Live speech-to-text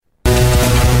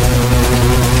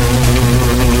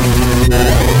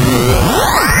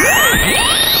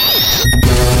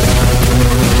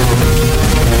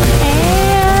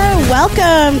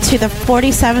to the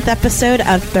 47th episode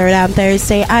of Throwdown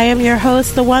Thursday. I am your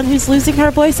host, the one who's losing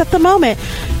her voice at the moment.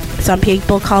 Some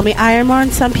people call me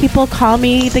Ironborn, some people call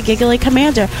me the Giggly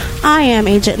Commander. I am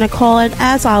Agent Nicole, and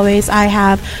as always, I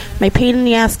have my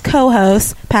pain-in-the-ass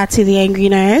co-host, Patsy the Angry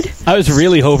Nerd. I was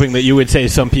really hoping that you would say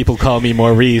some people call me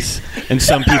Maurice, and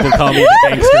some people call me the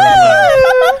Gangster.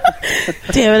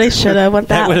 Damn it, I should have went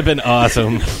That would have been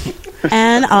awesome.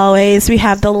 And always, we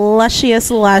have the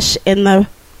lusciest lush in the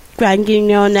Grand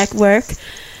Guignol Network,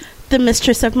 the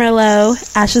Mistress of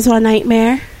Merlot, Ashes One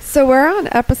Nightmare. So we're on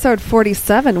episode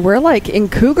 47. We're like in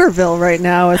Cougarville right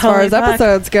now as far as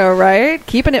episodes go, right?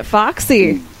 Keeping it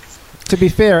foxy. To be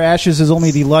fair, Ashes is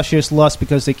only the luscious lust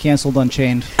because they canceled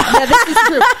Unchained. Yeah, this is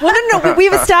true. Well, no.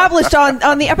 We've established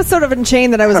on the episode of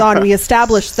Unchained that I was on, we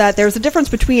established that there's a difference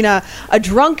between a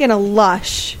drunk and a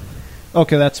lush.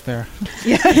 Okay, that's fair.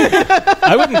 Yeah.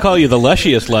 I wouldn't call you the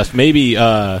lusciest lust. Maybe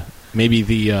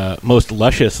the most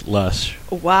luscious lush.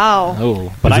 Wow.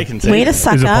 Oh, but I can say way to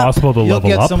suck Is it up. possible to You'll level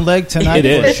get up? some leg tonight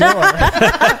It for is. sure.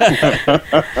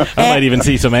 I might even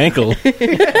see some ankle.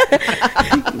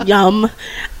 Yum.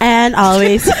 And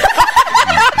always...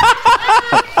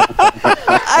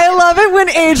 I love it when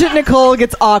Agent Nicole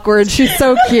gets awkward. She's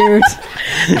so cute.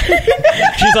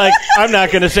 She's like, I'm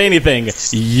not going to say anything.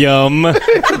 Yum.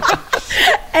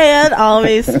 And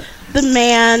always the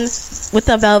man with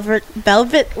the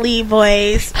Velvet Lee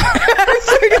voice.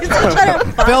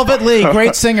 Velvet Lee,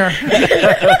 great singer.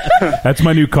 That's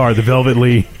my new car, the Velvet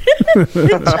Lee.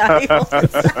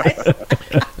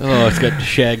 Oh, it's got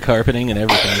shag carpeting and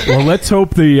everything. Well, let's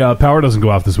hope the power doesn't go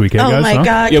off this weekend, Oh guys. my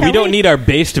god. Yeah, Can we don't need our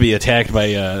base to be attacked by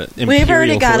Imperial We've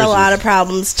already got forces. a lot of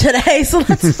problems today, so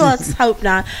let's hope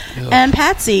not. And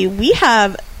Patsy, we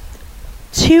have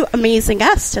two amazing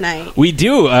guests tonight. We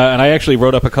do, and I actually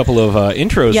wrote up a couple of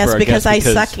intros Yes, for our because guests.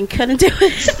 I suck and couldn't do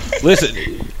it.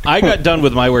 Listen, I got done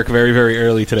with my work very, very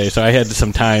early today, so I had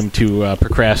some time to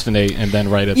procrastinate and then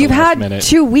write at You've the last had minute.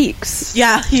 2 weeks.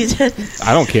 Yeah, you did.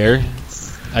 I don't care.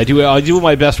 I do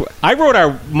my best. I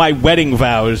wrote my wedding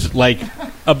vows like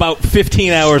about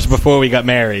 15 hours before we got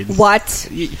married. What?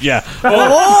 Yeah.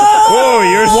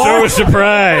 Oh, you're so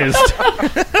surprised.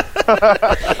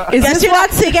 Guess you're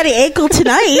not seeing any ankle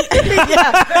tonight.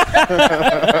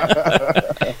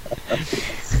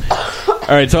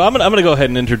 All right, so I'm gonna go ahead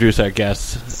and introduce our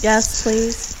guests. Yes,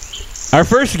 please. Our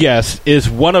first guest is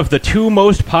one of the 2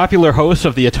 most popular hosts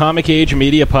of the Atomic Age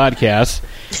Media podcast.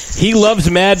 He loves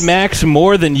Mad Max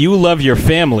more than you love your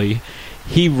family.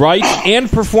 He writes and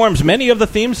performs many of the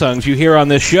theme songs you hear on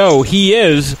this show. He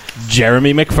is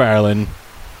Jeremy McFarlane.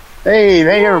 Hey,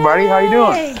 everybody! How you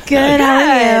doing? Good. How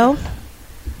are you?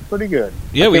 Pretty good.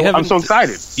 Yeah, I'm so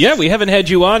excited. Yeah, we haven't had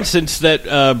you on since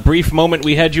that brief moment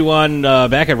we had you on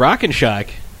back at Rockin' Shock.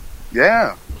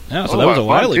 Yeah. Yeah, so that was a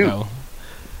while ago.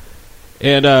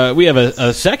 And we have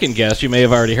a second guest. You may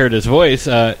have already heard his voice.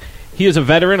 He is a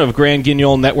veteran of Grand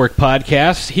Guignol Network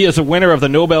podcasts. He is a winner of the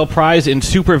Nobel Prize in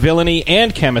Supervillainy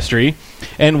and Chemistry,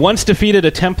 and once defeated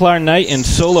a Templar Knight in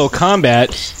solo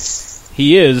combat.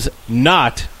 He is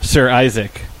not Sir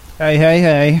Isaac.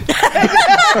 Hey.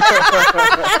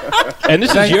 And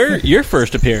this is your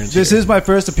first appearance. This here. is my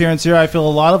first appearance here. I feel a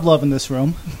lot of love in this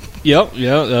room. Yep.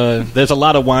 There's a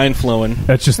lot of wine flowing.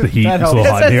 That's just the heat. That It's a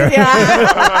little hot in here.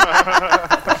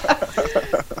 Yeah.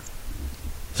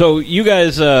 So you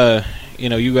guys,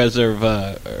 you guys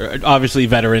are obviously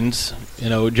veterans. You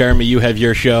know, Jeremy, you have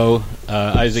your show.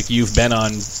 Isaac, you've been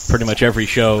on pretty much every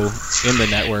show in the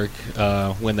network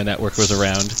when the network was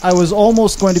around. I was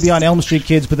almost going to be on Elm Street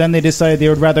Kids, but then they decided they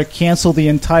would rather cancel the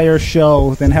entire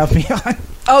show than have me on.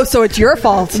 Oh, so it's your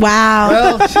fault. Wow.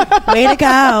 Well, Way to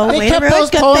go. they Way kept to ruin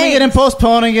good postponing it things. and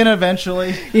postponing it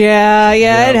eventually. Yeah,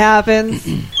 it happens.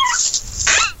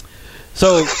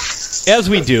 So, as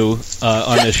we do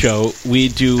on this show, we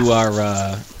do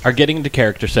our getting into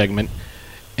character segment.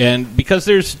 And because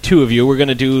there's 2 of you, we're going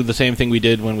to do the same thing we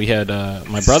did when we had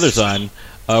my brothers on.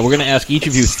 We're going to ask each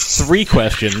of you 3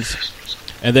 questions.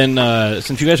 And then,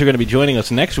 since you guys are going to be joining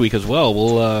us next week as well,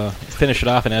 we'll finish it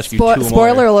off and ask you 2 more.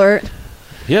 Spoiler alert.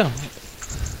 Yeah.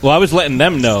 Well, I was letting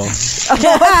them know.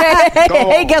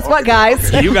 Hey, guess what,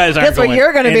 guys? You guys aren't Guess what going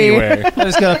you're gonna be. anywhere. I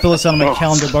just got to fill this out on my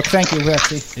calendar book. Thank you,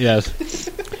 Betsy. Yes.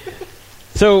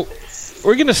 So,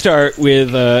 we're going to start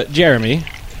with Jeremy.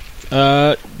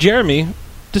 Jeremy,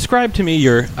 describe to me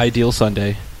your ideal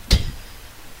Sunday.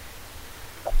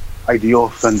 Ideal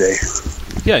Sunday.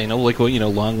 Yeah,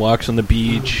 long walks on the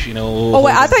beach, Oh,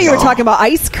 wait, I thought you were talking about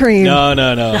ice cream. No.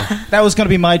 That was going to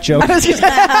be my joke.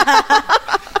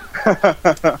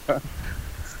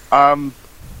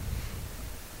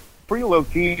 pretty low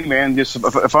key, man. Just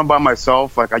if I'm by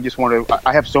myself, like I just want to.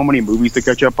 I have so many movies to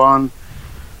catch up on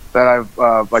that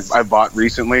I've bought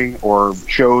recently, or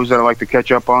shows that I like to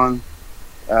catch up on.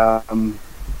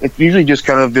 It's usually just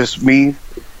kind of just me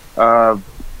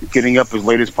getting up as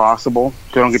late as possible,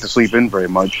 so I don't get to sleep in very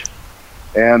much,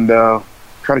 and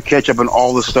try to catch up on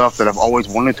all the stuff that I've always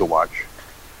wanted to watch.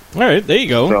 All right, there you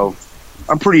go. So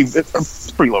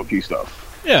it's pretty low key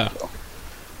stuff. Yeah. So.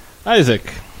 Isaac,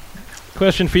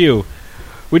 question for you.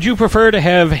 Would you prefer to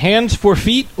have hands for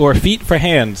feet or feet for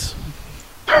hands?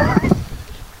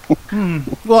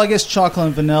 Well, I guess chocolate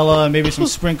and vanilla, and maybe some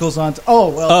sprinkles on.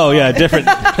 Yeah, different.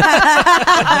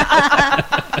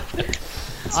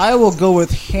 I will go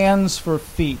with hands for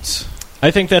feet.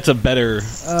 I think that's a better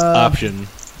option.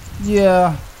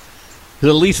 Yeah. 'Cause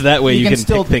at least that way you can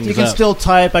still pick things You can up. still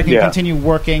type. I can continue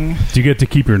working. Do you get to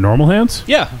keep your normal hands?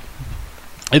 Yeah.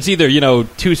 It's either,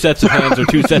 2 sets of hands or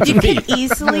 2 sets You of feet. can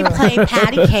easily play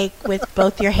patty cake with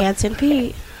both your hands and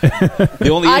feet. The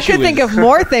only I issue could think is- of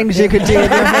more things you could do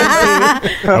with your hands.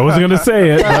 I wasn't going to say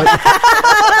it,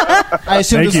 but I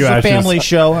assume Thank this you, is a Ashes. family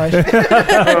show.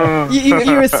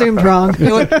 You assumed wrong.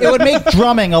 It would make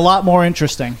drumming a lot more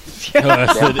interesting. it's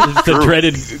the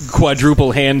dreaded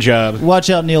quadruple hand job. Watch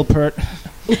out, Neil Peart.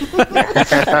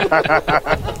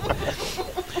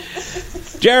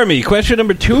 Jeremy, question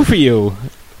number 2 for you.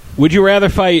 Would you rather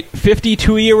fight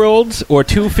 52-year-olds or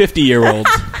 2 50-year-olds?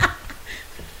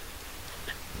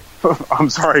 I'm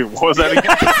sorry, what was that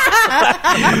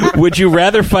again? Would you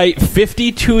rather fight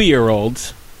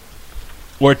 52-year-olds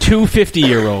or 2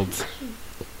 50-year-olds?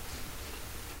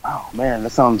 Oh man,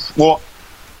 that sounds well.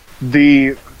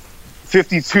 The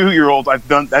 52-year-olds, I've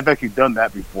actually done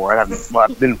that before. I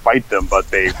didn't fight them,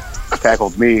 but they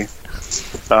tackled me.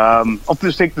 I'll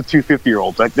just take the 2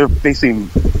 50-year-olds. That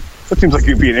seems like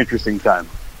it'd be an interesting time.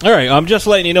 All right, I'm just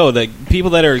letting you know that people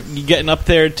that are getting up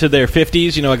there to their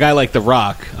 50s, a guy like The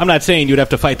Rock. I'm not saying you'd have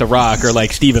to fight The Rock or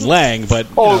like Stephen Lang, but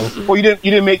well, you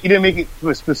didn't make it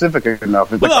specific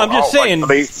enough. It's well, no, I'm just saying,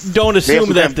 don't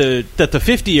assume that the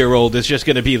 50-year-old is just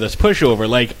going to be this pushover.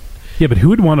 Like, yeah, but who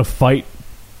would want to fight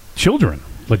children?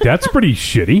 Like, that's pretty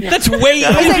shitty. that's way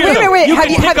easier. Wait. You Have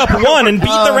can you- pick up one and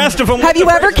beat the rest of them. Have you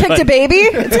ever kicked a baby?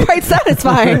 It's quite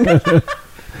satisfying.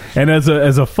 And as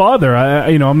a father,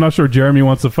 I'm not sure Jeremy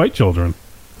wants to fight children.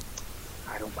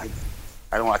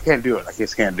 I can't do it. I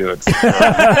just can't do it.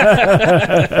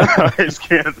 I just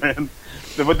can't, man.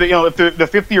 But if the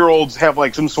 50-year-olds have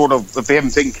like some sort of, if they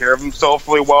haven't taken care of themselves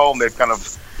really well and they've kind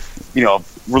of,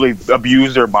 really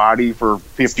abused their body for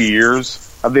 50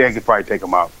 years, I think I could probably take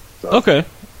them out. So, Okay.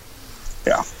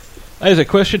 yeah. Isaac,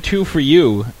 question 2 for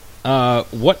you.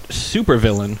 What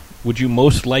supervillain would you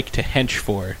most like to hench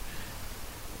for?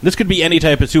 This could be any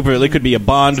type of supervillain. It could be a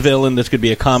Bond villain. This could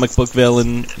be a comic book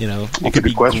villain. It could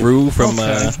be Gru from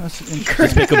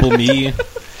Despicable Me.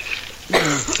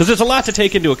 Because there's a lot to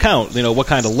take into account. What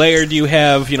kind of lair do you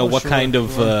have? What kind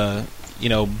of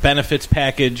benefits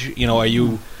package? Are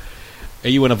you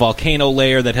in a volcano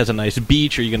lair that has a nice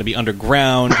beach? Are you going to be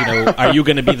underground? Are you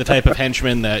going to be the type of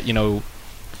henchman that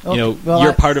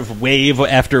you're part of wave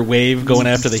after wave going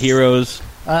after the heroes?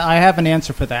 I have an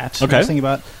answer for that. Okay. I was thinking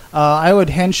about. I would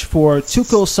hench for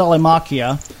Tuco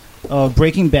Salamakia of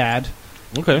Breaking Bad.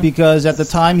 Okay. Because at the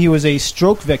time he was a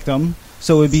stroke victim,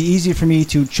 so it would be easy for me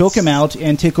to choke him out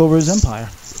and take over his empire.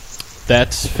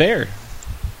 That's fair.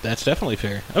 That's definitely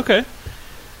fair. Okay.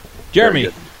 Jeremy,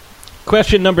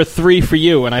 question number 3 for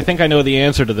you, and I think I know the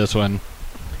answer to this one.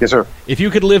 Yes, sir. If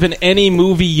you could live in any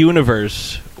movie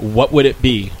universe, what would it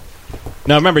be?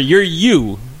 Now, remember, you're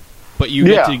you, but you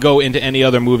get to go into any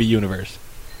other movie universe.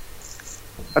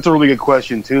 That's a really good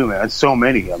question, too, man. That's so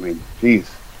many. I mean, geez.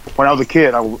 When I was a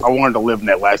kid, I wanted to live in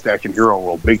that Last Action Hero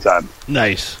world big time.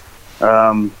 Nice.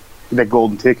 That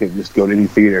golden ticket, just go to any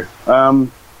theater.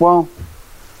 Well,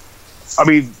 I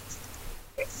mean,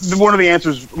 one of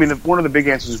the big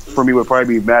answers for me would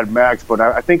probably be Mad Max, but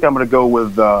I think I'm going to go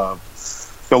with the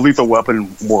Lethal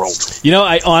Weapon world.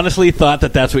 I honestly thought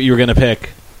that that's what you were going to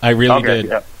pick. I really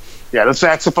did. Yeah, the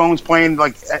saxophone's playing,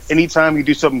 like, anytime you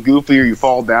do something goofy or you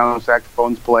fall down,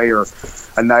 saxophones play, or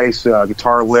a nice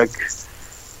guitar lick.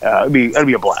 That'd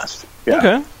be a blast. Yeah.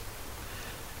 Okay.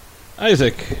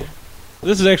 Isaac,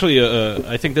 this is actually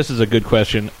I think this is a good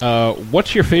question.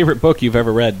 What's your favorite book you've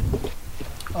ever read?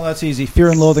 Oh, that's easy. Fear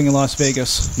and Loathing in Las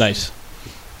Vegas. Nice.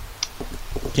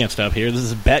 Can't stop here. This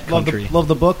is Bet Country. Love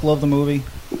the book, love the movie.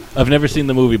 I've never seen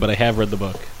the movie, but I have read the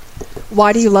book.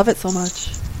 Why do you love it so much?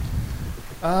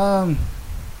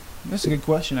 That's a good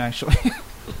question, actually.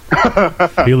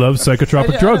 He loves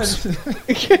psychotropic drugs.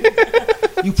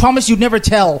 You promised you'd never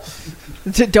tell.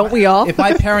 Don't we all? If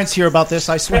my parents hear about this,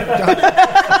 I swear to God.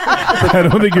 I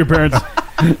don't think your parents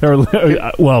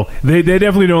are. Well, they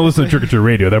definitely don't listen to Trick or Treat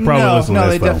Radio. They're probably listening to No,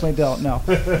 this, they though. definitely don't. No.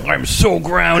 I'm so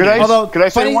grounded. Could I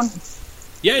say one?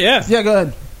 Yeah. Yeah, go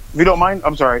ahead. If you don't mind,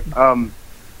 I'm sorry.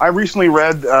 I recently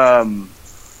read, I'm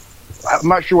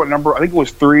not sure what number, I think it was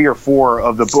 3 or 4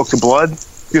 of the Books of Blood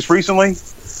just recently.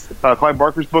 Clive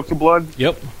Barker's Books of Blood.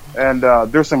 Yep. And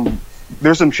there's some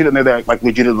shit in there that like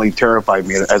legitimately terrified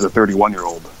me as a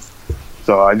 31-year-old.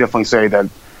 So I definitely say that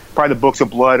probably the Books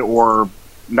of Blood or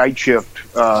Night Shift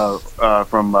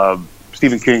from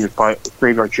Stephen King is probably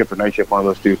Graveyard Shift or Night Shift, one of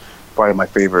those two, probably my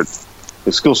favorite.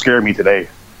 It still scared me today.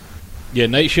 Yeah,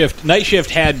 Night Shift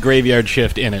had Graveyard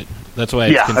Shift in it. That's why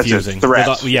it's confusing. That's it. The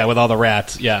rats. With all the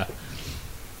rats. Yeah.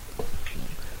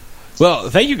 Well,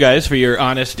 thank you guys for your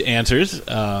honest answers.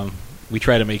 We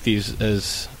try to make these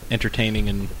as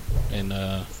entertaining and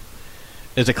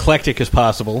as eclectic as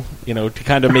possible. To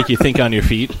kind of make you think on your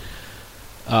feet.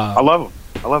 I love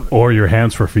them. Or your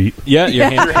hands for feet. Yeah, your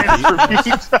hands for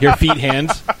feet. Your feet,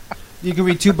 hands. You can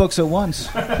read 2 books at once.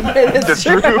 That's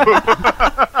true.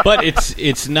 But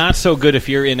it's not so good if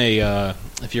you're in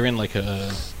like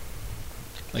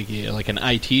an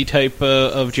IT type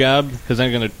of job, because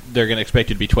they're gonna expect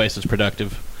you to be twice as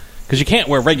productive, because you can't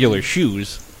wear regular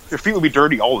shoes. Your feet will be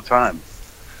dirty all the time.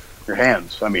 Your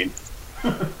hands, I mean.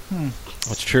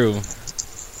 That's true.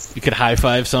 You could high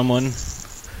five someone.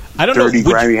 I don't dirty,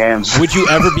 know. grimy hands. Would you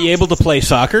ever be able to play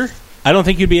soccer? I don't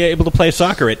think you'd be able to play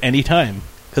soccer at any time,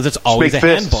 because it's always a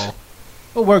handball.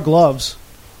 Well, wear gloves.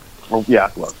 Well, yeah,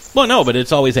 gloves. Well, no, but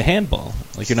it's always a handball.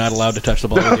 Like, you're not allowed to touch the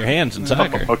ball with your hands in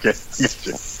soccer. Okay.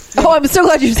 Oh, I'm so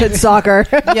glad you said soccer.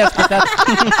 Yes, but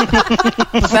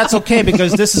that's okay,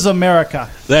 because this is America.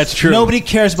 That's true. Nobody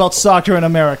cares about soccer in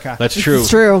America. That's true. It's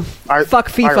true. Fuck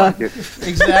FIFA. I like it.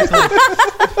 Exactly.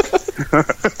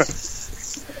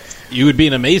 You would be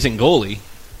an amazing goalie.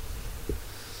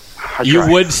 You try.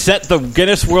 would set the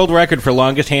Guinness World Record for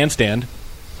longest handstand.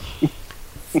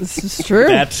 This is true.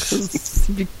 That's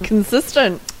Be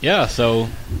consistent. yeah. So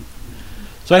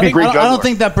I think. I don't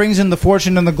think that brings in the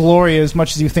fortune and the glory as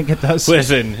much as you think it does.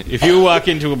 Listen, if you walk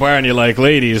into a bar and you're like,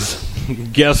 "Ladies,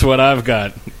 guess what I've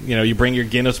got?" You bring your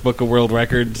Guinness Book of World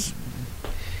Records.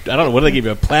 I don't know. What do they give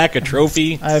you? A plaque, a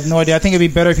trophy? I have no idea. I think it'd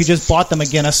be better if you just bought them a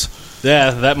Guinness.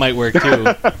 Yeah, that might work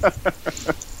too.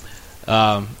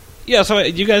 Yeah, so do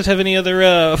you guys have any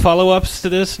other follow-ups to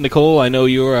this? Nicole, I know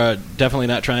you're definitely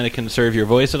not trying to conserve your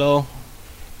voice at all.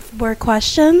 Were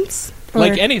questions?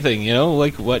 Like anything,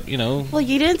 like what, Well,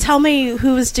 you didn't tell me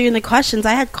who was doing the questions.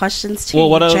 I had questions too. Well,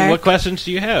 what jerk. questions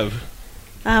do you have?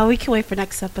 We can wait for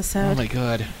next episode. Oh, my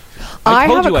God. I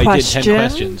told have you a I did 10 question.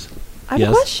 questions. I have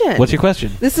a question. What's your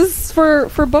question? This is for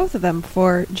both of them,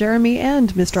 for Jeremy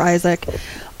and Mr. Isaac.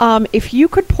 If you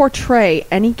could portray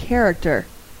any character,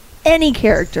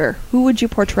 who would you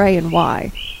portray and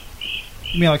why?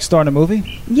 You mean like star in a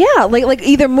movie? Yeah, like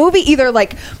either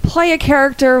play a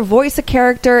character, voice a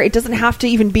character. It doesn't have to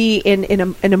even be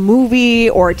in a movie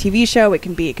or a TV show. It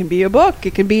can be a book.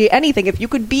 It can be anything. If you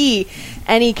could be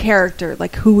any character,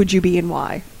 like who would you be and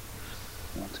why?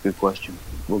 That's a good question.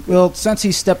 Well, since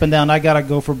he's stepping down, I gotta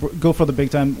go for the big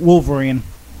time Wolverine.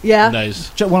 Yeah, Nice.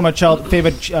 One of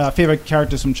my favorite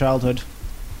characters from childhood.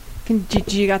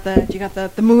 Do you got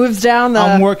the moves down?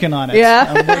 I'm working on it. Yeah.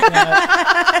 I'm working on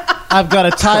it. I've got a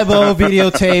Tybo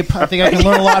videotape. I think I can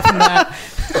learn a lot from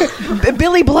that.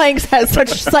 Billy Blanks has such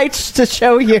sights to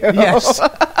show you. Yes.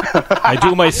 I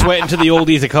do my sweat into the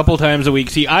oldies a couple times a week.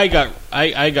 See, I got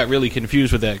really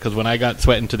confused with that, because when I got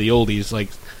sweat into the oldies, like,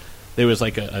 there was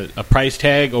like a price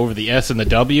tag over the S and the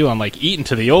W. I'm like, eat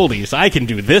into the oldies. I can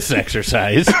do this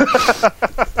exercise.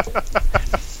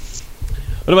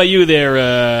 What about you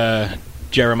there,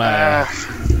 Jeremiah?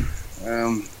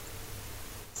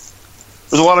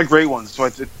 There's a lot of great ones, so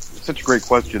it's such a great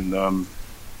question. Well,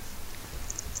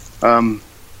 I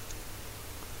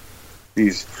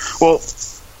guess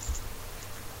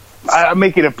I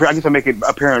make it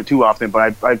apparent too often,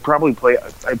 but I'd probably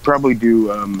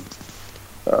do.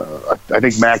 I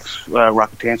think Max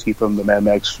Rockatansky from the Mad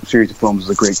Max series of films is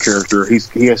a great character.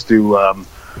 He has to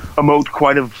emote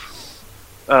quite a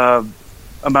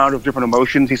amount of different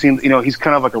emotions. He seems, he's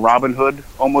kind of like a Robin Hood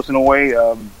almost in a way.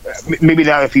 Maybe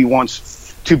not if he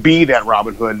wants to be that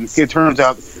Robin Hood. It turns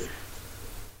out, at the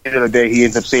end of the day, he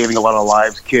ends up saving a lot of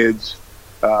lives, kids.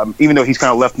 Even though he's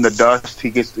kind of left in the dust,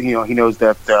 he knows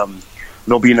that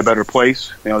they'll be in a better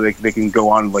place. They can go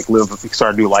on and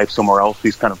start a new life somewhere else.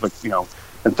 He's kind of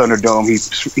in Thunderdome,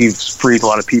 he's freed a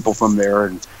lot of people from there,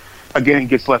 and again, he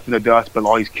gets left in the dust, but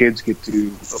all these kids get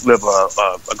to live a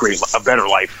better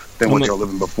life than what they were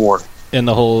living before. in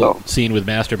the whole scene with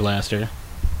Master Blaster.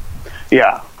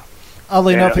 Yeah.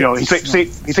 Oddly enough, he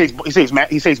says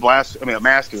Master,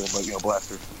 but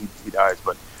Blaster he dies.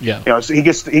 But so he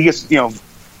gets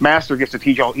Master gets to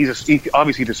teach all. He's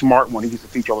obviously the smart one. He gets to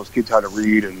teach all those kids how to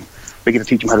read, and they get to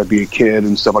teach him how to be a kid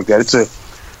and stuff like that. It's a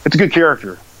good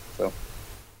character. So,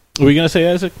 what were you gonna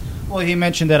say, Isaac? well, he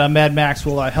mentioned that Mad Max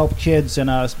will help kids and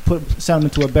send them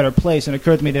into a better place. And it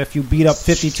occurred to me that if you beat up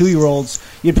 52-year-olds,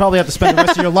 you'd probably have to spend the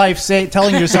rest of your life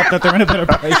telling yourself that they're in a better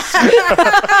place.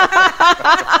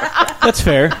 That's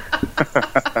fair.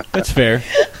 That's fair.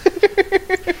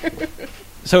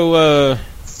 So,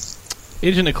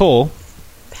 Agent Nicole,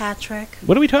 Patrick.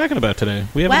 what are we talking about today?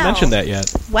 We haven't mentioned that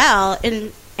yet. Well,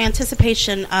 in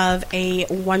anticipation of a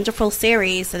wonderful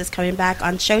series that is coming back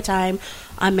on Showtime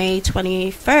on May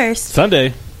 21st.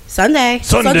 Sunday.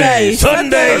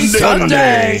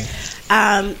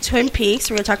 Twin Peaks.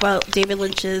 We're going to talk about David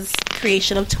Lynch's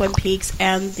creation of Twin Peaks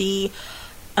and the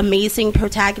amazing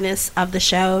protagonist of the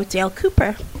show, Dale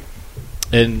Cooper.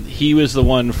 And he was the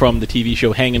one from the TV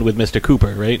show Hanging with Mr.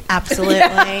 Cooper, right? Absolutely.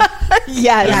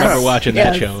 Yes. I remember watching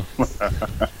that show.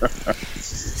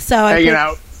 So hanging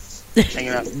out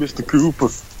with Mr. Cooper.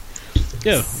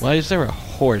 Yeah. Why is there a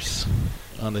horse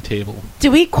on the table?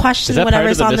 Do we question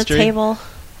whatever's on mystery? the table?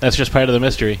 That's just part of the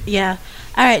mystery. Yeah.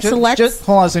 All right, so let's...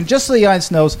 hold on a second. Just so the audience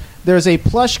knows, there's a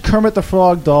plush Kermit the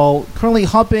Frog doll currently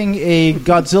humping a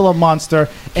Godzilla monster,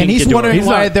 and he's Ghidorah. wondering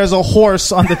why there's a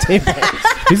horse on the table.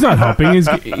 He's not humping.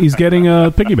 He's getting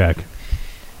a piggyback.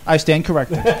 I stand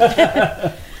corrected.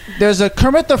 There's a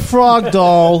Kermit the Frog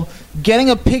doll getting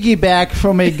a piggyback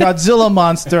from a Godzilla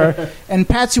monster, and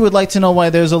Patsy would like to know why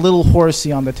there's a little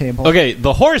horsey on the table. Okay,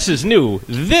 the horse is new.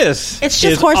 This it's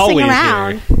just is horsing always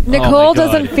around. Here. Nicole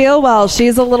doesn't feel well.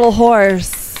 She's a little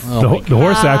hoarse. The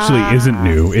horse actually isn't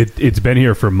new. It's been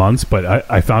here for months, but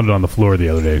I found it on the floor the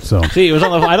other day. So see, it was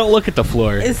on the. I don't look at the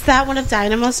floor. Is that one of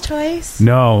Dynamo's toys?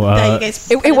 No,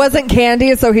 it wasn't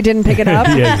candy, so he didn't pick it up.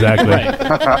 Yeah, exactly.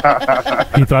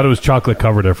 He thought it was chocolate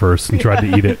covered at first and tried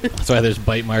to eat it. That's why there's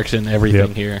bite marks and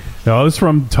everything here. No, it was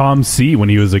from Tom C. when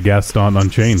he was a guest on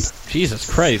Unchained.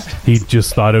 Jesus Christ! He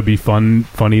just thought it'd be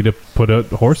funny to put a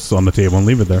horse on the table and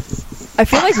leave it there. I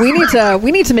feel like we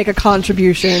need to make a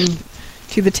contribution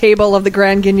to the table of the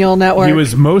Grand Guignol Network. He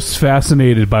was most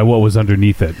fascinated by what was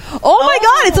underneath it. Oh my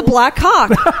God! It's a black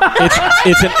cock.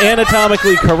 It's an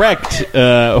anatomically correct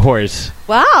horse.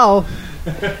 Wow.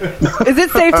 Is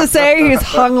it safe to say he's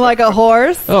hung like a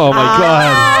horse? Oh my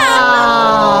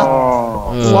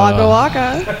God! Waka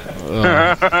waka.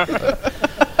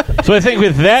 So I think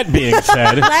with that being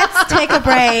said, let's take a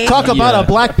break. Talk about a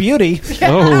black beauty.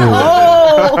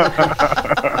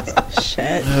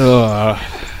 Shit.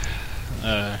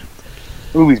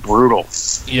 Movie's brutal.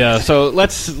 Yeah, so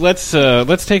let's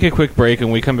take a quick break, and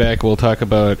when we come back, we'll talk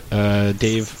about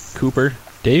Dave Cooper.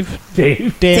 Dale.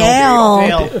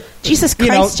 Jesus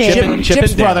Christ, Dave.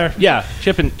 Chip's brother. Yeah,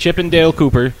 Chip and Dale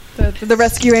Cooper. The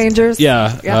Rescue Rangers.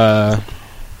 Yeah.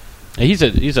 He's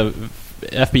a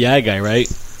FBI guy, right?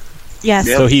 Yes.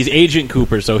 So he's Agent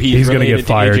Cooper. So he's going to get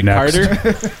fired Agent next.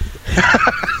 Carter.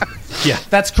 Yeah,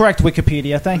 that's correct.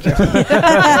 Wikipedia. Thank you.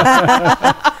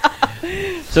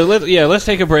 So let's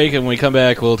take a break, and when we come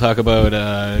back, we'll talk about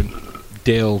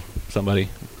Dale. Somebody.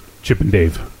 Chip and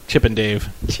Dave. Do you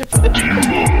love a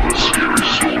scary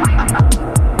story?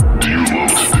 Do you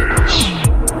love to dance?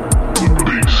 The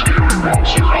Big Scary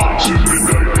Monster Haunts at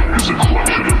Midnight is a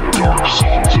collection of dark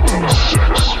songs about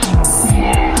sex,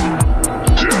 love,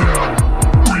 death,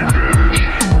 revenge,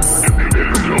 and the end of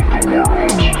the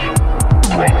world.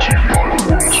 Brought to you by the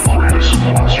world's greatest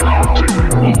monster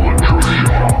hunting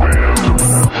electroshock band,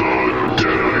 The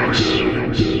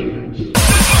Deadites.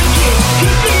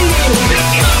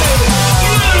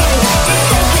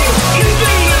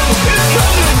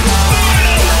 Coming!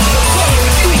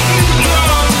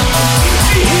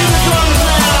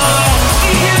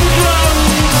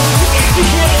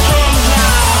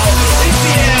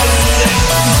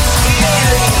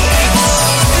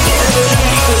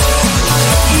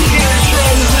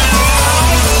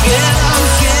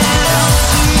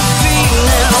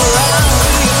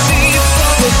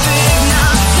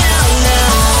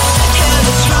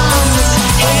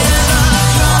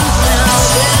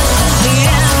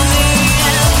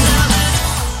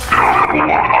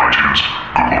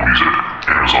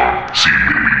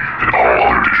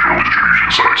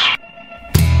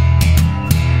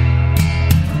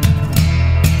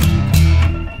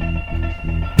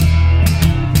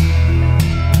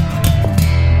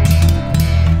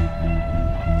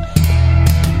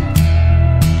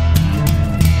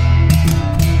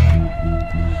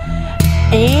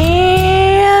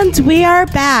 we are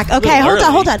back. Okay,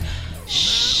 hold on.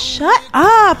 Shut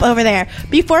up over there.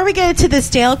 Before we get into this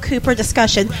Dale Cooper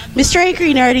discussion, Mr.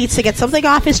 Angry Nerd needs to get something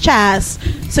off his chest.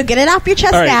 So get it off your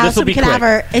chest now so we can have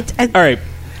her. All right.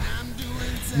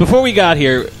 Before we got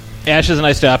here, Ashes and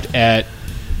I stopped at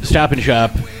Stop and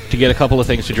Shop to get a couple of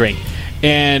things to drink.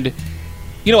 And,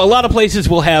 you know, a lot of places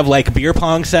will have, like, beer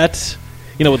pong sets,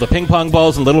 you know, with the ping pong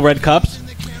balls and little red cups.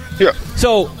 Yeah.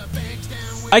 So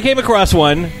I came across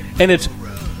one, and it's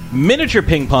miniature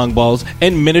ping pong balls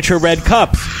and miniature red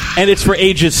cups, and it's for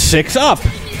ages 6 up.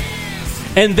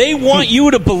 And they want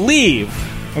you to believe,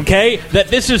 okay, that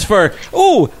this is for,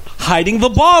 hiding the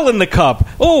ball in the cup.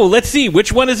 Let's see,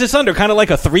 which one is this under? Kind of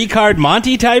like a 3-card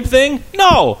Monty type thing?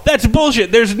 No, that's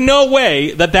bullshit. There's no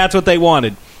way that that's what they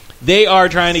wanted. They are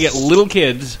trying to get little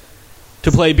kids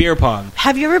to play beer pong.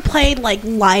 Have you ever played, like,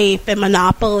 Life and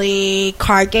Monopoly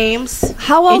card games?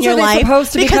 How else are they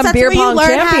supposed to become beer pong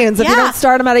champions if you don't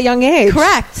start them at a young age?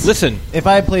 Correct. Listen. If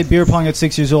I had played beer pong at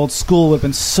 6 years old, school would have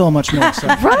been so much more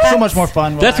exciting. Right? So much more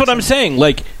fun. That's what I'm saying.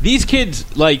 Like, these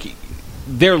kids, like,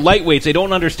 they're lightweights. They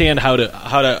don't understand how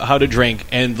to drink,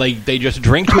 and like they just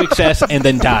drink to excess and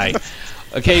then die.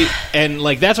 Okay, and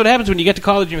like that's what happens when you get to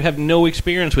college and you have no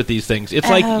experience with these things. It's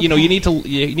like you know you need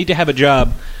to have a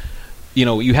job. You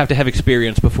know you have to have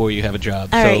experience before you have a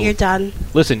job. All right, you're done.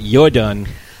 Listen, you're done.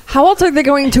 How else are they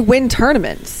going to win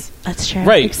tournaments? That's true.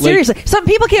 Right? Like, seriously, some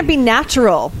people can't be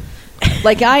natural,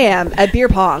 like I am at beer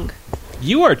pong.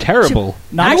 You are terrible.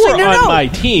 You were on my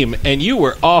team, and you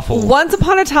were awful. Once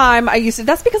upon a time, I used to...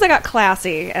 That's because I got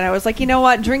classy, and I was like, you know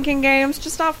what? Drinking games,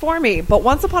 just not for me. But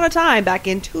once upon a time, back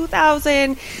in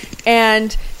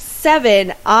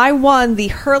 2007, I won the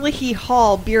Hurley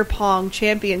Hall Beer Pong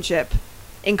Championship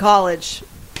in college.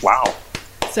 Wow.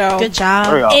 So good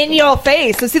job. In your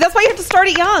face. So see, that's why you have to start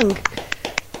it young.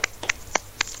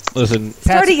 Listen,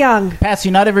 start it young.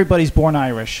 Patsy, not everybody's born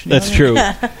Irish. That's true.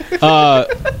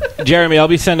 Jeremy, I'll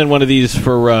be sending one of these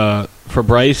for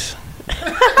Bryce.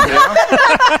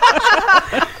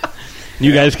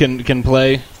 You guys can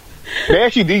play. They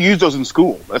actually do use those in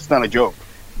school. That's not a joke.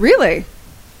 Really?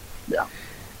 Yeah.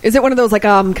 Is it one of those like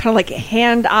kind of like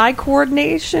hand-eye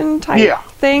coordination type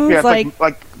things? Yeah, like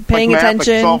paying math,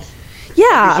 attention. Like you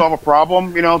solve a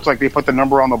problem. You know, it's like they put the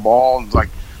number on the ball, and it's like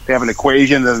they have an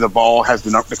equation, then the ball has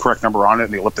the correct number on it,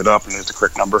 and they lift it up, and it's the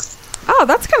correct number. Oh,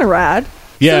 that's kind of rad.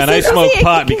 Yeah, and I smoke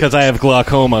pot because I have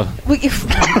glaucoma.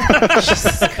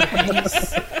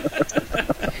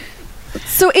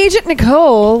 So, Agent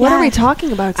Nicole, what are we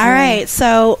talking about today? All right,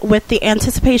 so with the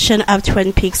anticipation of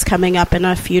Twin Peaks coming up in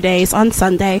a few days on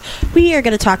Sunday, we are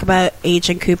going to talk about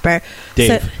Agent Cooper.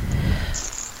 Dave.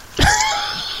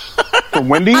 For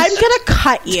Wendy's? I'm going to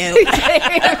cut you.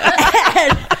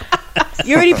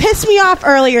 You already pissed me off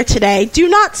earlier today. Do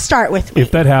not start with me.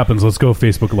 If that happens, let's go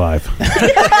Facebook Live.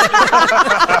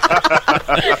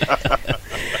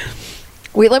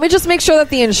 Wait, let me just make sure that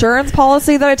the insurance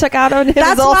policy that I took out on him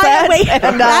is all set.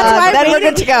 Then we're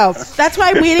good to go. That's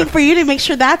why I'm waiting for you to make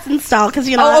sure that's installed. Because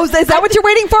is that what you're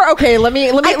waiting for? Okay, let me.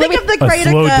 I think of the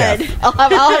greater good.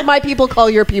 I'll have my people call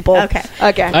your people.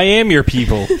 Okay. I am your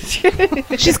people.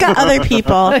 She's got other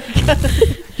people.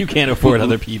 You can't afford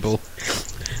other people.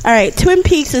 All right, Twin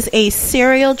Peaks is a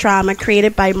serial drama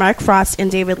created by Mark Frost and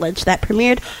David Lynch that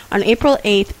premiered on April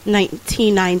 8th,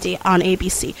 1990 on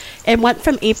ABC. It went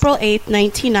from April 8th,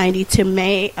 1990 to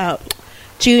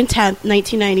June 10th,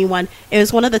 1991. It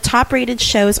was one of the top-rated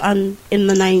shows in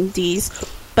the 90s,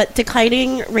 but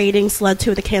declining ratings led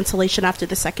to the cancellation after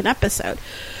the second episode.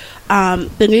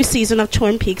 The new season of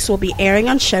Twin Peaks will be airing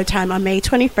on Showtime on May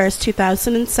 21st,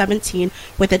 2017,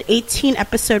 with an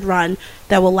 18-episode run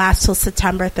that will last till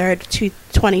September 3rd,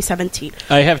 2017.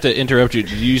 I have to interrupt you.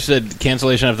 You said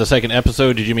cancellation of the second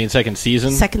episode. Did you mean second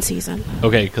season? Second season.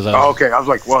 Okay, because I was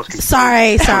like, well,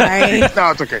 sorry.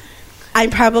 No, it's okay. I'm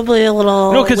probably a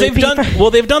little no, because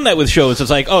they've done that with shows.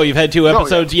 It's like, you've had 2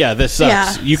 episodes. Yeah, this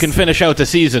sucks. Yeah. You can finish out the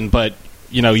season, but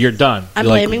you're done. I'm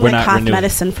blaming my cough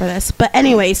medicine for this. But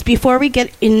anyways, before we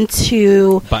get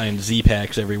into buying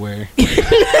Z-Packs everywhere,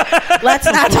 let's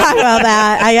not talk about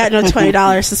that. I got no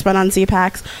 $20 to spend on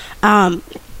Z-Packs.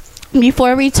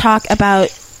 Before we talk about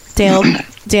Dale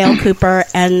Cooper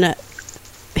and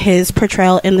his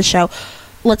portrayal in the show,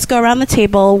 let's go around the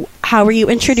table. How were you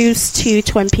introduced to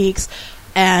Twin Peaks?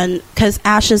 And because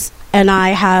Ashes and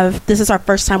I this is our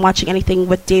first time watching anything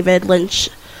with David Lynch.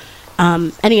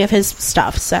 Any of his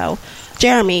stuff. So,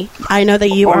 Jeremy, I know that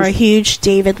you are a huge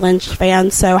David Lynch fan.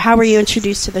 So, how were you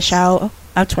introduced to the show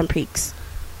of Twin Peaks?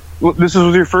 Well, this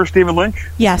was your first David Lynch?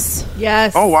 Yes.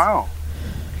 Oh, wow.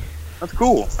 That's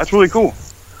cool. That's really cool.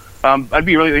 I'd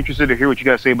be really interested to hear what you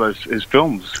guys say about his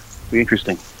films. It'd be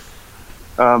interesting.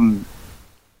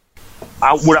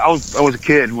 I was a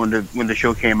kid when the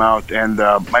show came out, and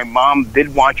my mom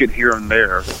did watch it here and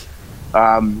there.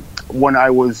 When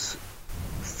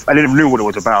I didn't know what it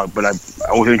was about, but I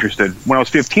was interested. When I was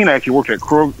 15, I actually worked at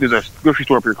Kroger. There's a grocery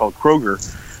store up here called Kroger,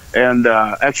 and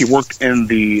actually worked in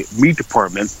the meat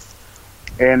department.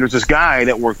 And there's this guy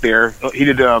that worked there.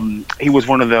 He was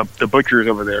one of the butchers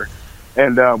over there,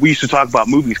 and we used to talk about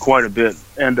movies quite a bit.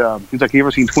 And he's like, "You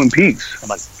ever seen Twin Peaks?" I'm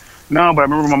like, "No, but I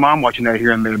remember my mom watching that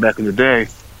here and there back in the day."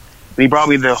 And he brought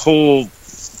me the whole.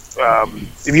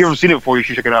 If you ever seen it before, you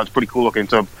should check it out. It's pretty cool looking.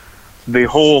 So the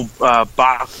whole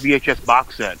VHS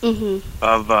box set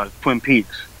of Twin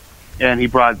Peaks, and he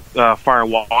brought Fire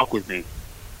Walk with me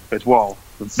as well,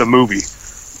 the movie,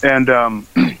 and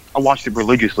I watched it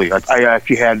religiously. I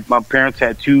actually had, my parents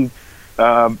had 2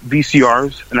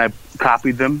 VCRs, and I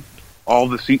copied them, all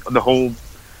the whole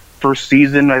first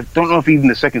season. I don't know if even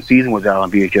the second season was out on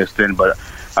VHS then, but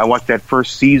I watched that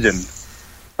first season,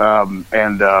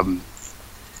 and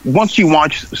once you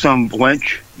watch some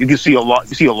Lynch, you can see a lot.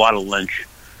 You see a lot of Lynch,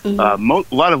 a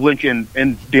lot of Lynch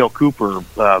and Dale Cooper,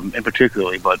 in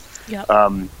particularly. But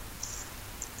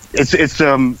it's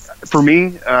for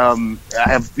me. I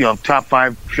have top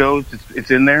 5 shows.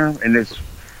 It's in there, and it's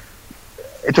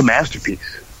a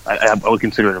masterpiece. I would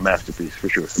consider it a masterpiece for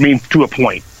sure. I mean, to a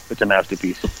point, it's a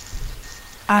masterpiece.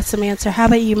 Awesome answer. How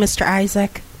about you, Mr.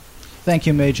 Isaac? Thank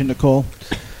you, Major Nicole.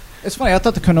 It's funny. I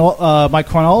thought my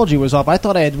chronology was off. I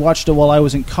thought I had watched it while I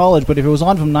was in college, but if it was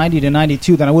on from 90 to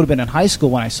 92, then I would have been in high school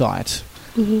when I saw it.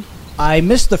 Mm-hmm. I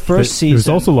missed the first season. There's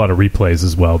also a lot of replays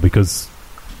as well, because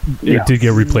it did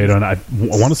get replayed on, I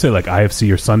want to say, like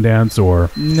IFC or Sundance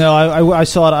or... No, I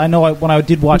saw it. I know when I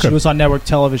did watch it was on network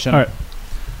television. All right.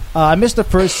 I missed the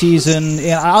first season,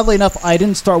 and oddly enough, I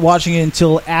didn't start watching it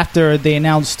until after they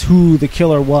announced who the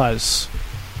killer was.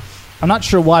 I'm not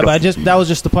sure why, but that was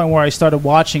just the point where I started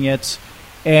watching it,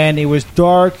 and it was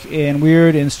dark and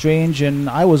weird and strange, and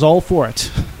I was all for it.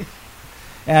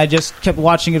 And I just kept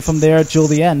watching it from there till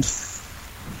the end.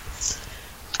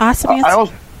 Awesome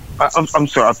answer. I'm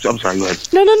sorry. Go ahead.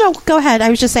 No. Go ahead.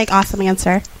 I was just saying, awesome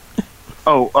answer.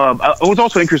 I was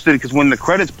also interested because when the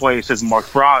credits play, it says Mark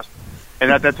Frost,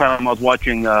 and at that time I was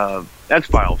watching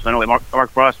X-Files. I know Mark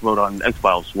Frost wrote on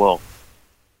X-Files as well.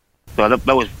 So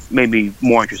that made me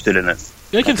more interested in it.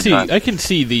 I can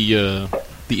see the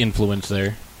influence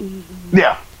there.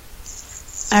 Yeah.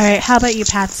 All right. How about you,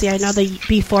 Patsy? I know that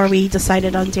before we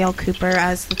decided on Dale Cooper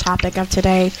as the topic of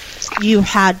today, you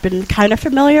had been kind of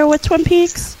familiar with Twin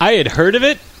Peaks. I had heard of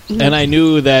it, and I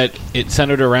knew that it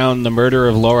centered around the murder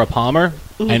of Laura Palmer,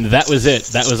 and that was it.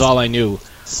 That was all I knew.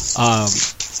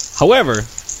 However,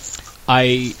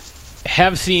 I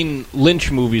have seen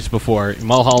Lynch movies before,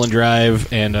 Mulholland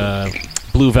Drive and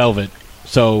Blue Velvet,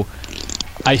 so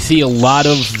I see a lot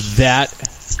of that.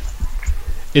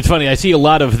 It's funny, I see a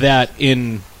lot of that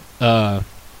in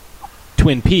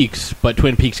Twin Peaks, but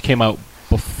Twin Peaks came out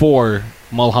before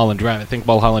Mulholland Drive. I think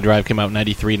Mulholland Drive came out in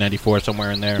 93, 94,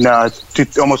 somewhere in there. No,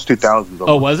 it's almost 2000.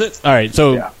 Oh, was it? All right,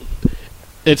 so... Yeah.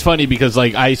 It's funny because,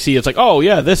 like, I see it's like, oh,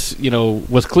 yeah, this,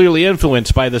 was clearly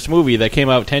influenced by this movie that came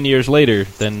out 10 years later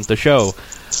than the show.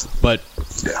 But,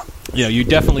 you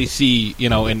definitely see,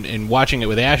 in watching it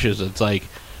with Ashes, it's like,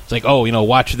 oh,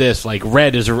 watch this. Like,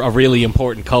 red is a really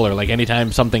important color. Like,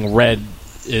 anytime something red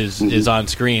is on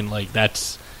screen, like,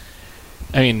 that's...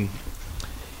 I mean,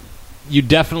 you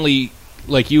definitely,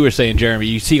 like you were saying, Jeremy,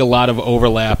 you see a lot of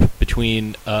overlap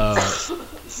between,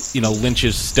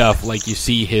 Lynch's stuff. Like, you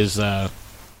see his...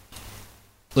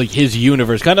 his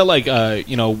universe, kind of like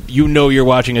you're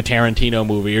watching a Tarantino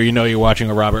movie, or you're watching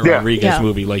a Robert Rodriguez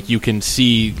movie. Like, you can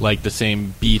see like the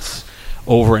same beats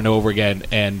over and over again,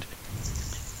 and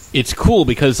it's cool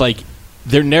because like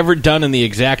they're never done in the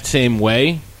exact same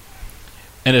way.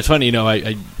 And it's funny,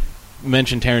 I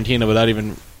mentioned Tarantino without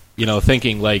even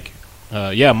thinking like,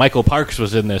 Michael Parks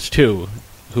was in this too,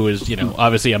 who is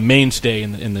obviously a mainstay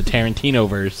in the Tarantino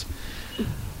verse.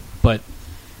 But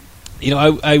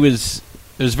I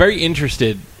was very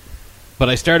interested, but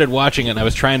I started watching it and I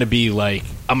was trying to be like,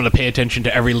 I'm going to pay attention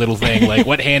to every little thing. Like,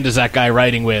 what hand is that guy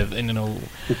writing with? And,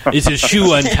 is his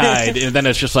shoe untied? And then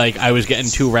it's just like, I was getting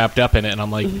too wrapped up in it. And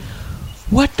I'm like,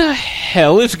 what the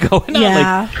hell is going on?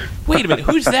 Yeah. Like, wait a minute,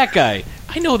 who's that guy?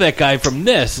 I know that guy from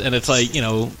this. And it's like,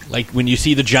 like when you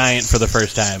see The Giant for the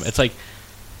first time, it's like,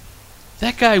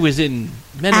 that guy was in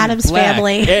Men Addams in Black.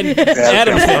 Family. And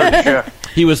Addams Family.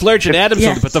 He was Lurch in Addams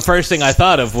Family, Yeah. but the first thing I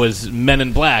thought of was Men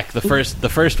in Black, the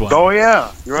first one. Oh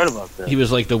yeah, you're right about that. He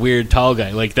was like the weird tall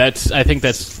guy. Like I think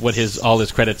that's what all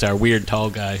his credits are, weird tall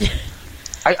guy.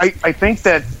 I think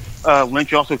that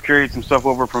Lynch also carried some stuff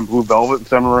over from Blue Velvet.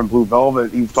 Summer in Blue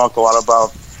Velvet, he talked a lot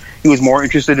about. He was more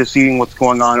interested in seeing what's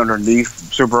going on underneath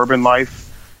suburban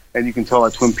life, and you can tell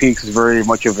that Twin Peaks is very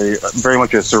much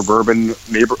a suburban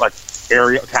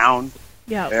area town.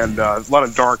 Yeah, and a lot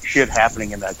of dark shit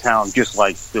happening in that town, just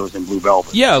like there was in Blue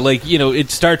Velvet. Yeah, it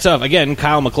starts off again.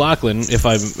 Kyle MacLachlan, if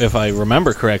I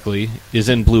remember correctly, is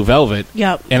in Blue Velvet.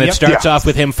 Yep, and it starts off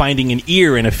with him finding an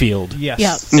ear in a field. Yes,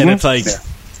 yep. And it's like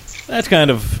that's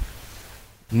kind of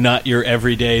not your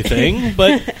everyday thing,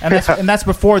 but and that's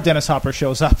before Dennis Hopper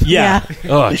shows up. Yeah.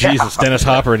 Oh Jesus, Dennis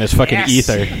Hopper and his fucking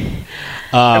ether.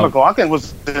 And MacLachlan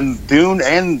was in Dune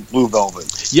and Blue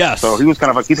Velvet. Yes, so he's kind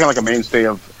of like a mainstay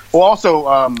of. Well, also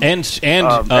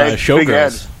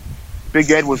Showgirls.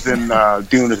 Big Ed was in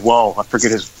Dune as well. I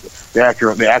forget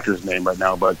the actor's name right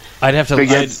now, but I'd have to. I'd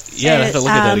have to look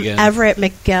at that again. Everett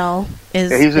McGill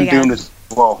is. Yeah, he's in Big Dune Ed. as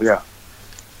well. Yeah.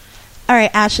 All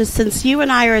right, Ashes. Since you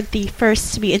and I are the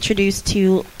first to be introduced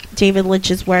to David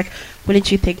Lynch's work, what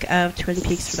did you think of Twin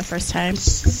Peaks for the first time?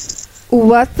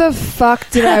 What the fuck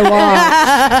did I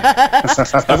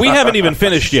watch? We haven't even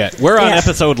finished yet. We're on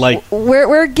episode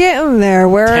We're getting there.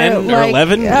 We're 10 or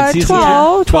 11 in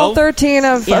season 12, 13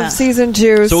 of season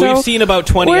 2. So we've seen about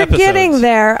 20 episodes. We're getting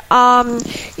there.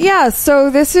 So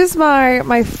this is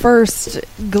my first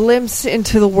glimpse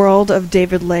into the world of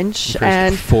David Lynch.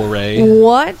 And foray.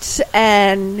 What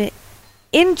an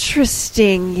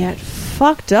interesting yet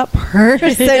fucked up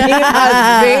person he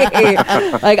must be.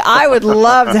 Like, I would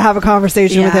love to have a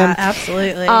conversation with him.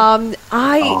 Absolutely.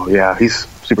 He's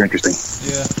super interesting.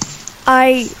 Yeah.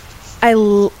 I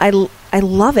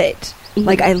love it. Mm-hmm.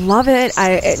 Like, I love it.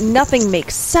 Nothing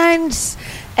makes sense.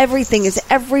 Everything is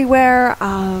everywhere.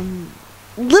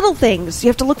 Little things. You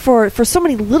have to look for so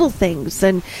many little things,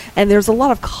 and there's a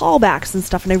lot of callbacks and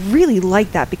stuff, and I really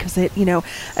like that because it,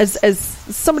 as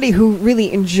somebody who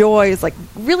really enjoys, like,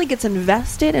 really gets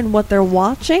invested in what they're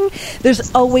watching,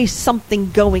 there's always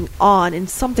something going on and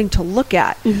something to look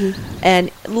at. Mm-hmm. And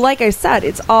like I said,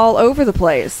 it's all over the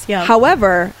place. Yeah.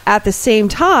 However, at the same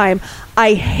time,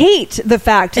 I hate the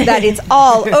fact that it's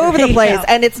all over the place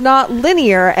and it's not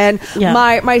linear. And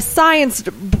my science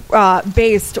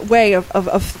based way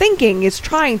of thinking is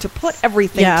trying to put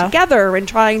everything together and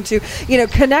trying to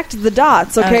connect the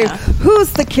dots. Okay,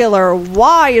 who's the killer?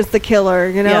 Why is the killer?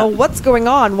 What's going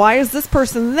on? Why is this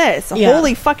person this?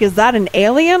 Holy fuck, is that an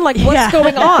alien? Like, what's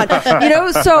going on?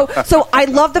 So I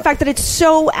love the fact that it's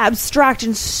so abstract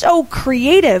and so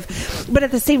creative, but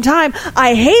at the same time,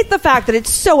 I hate the fact that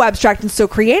it's so abstract and so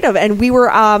creative. And we were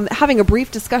having a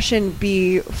brief discussion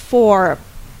before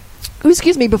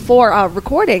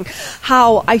recording,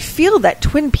 how I feel that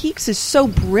Twin Peaks is so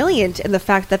brilliant in the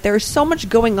fact that there is so much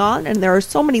going on and there are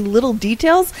so many little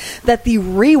details that the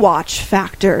rewatch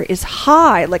factor is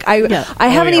high. Like, I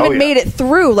haven't even made it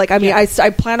through. Like, I mean, I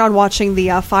plan on watching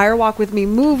the Fire Walk With Me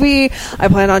movie. I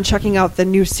plan on checking out the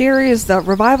new series, the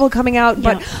revival coming out,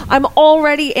 but I'm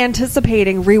already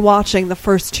anticipating rewatching the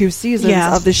first 2 seasons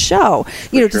of the show,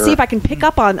 to see if I can pick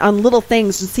up on little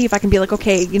things and see if I can be like,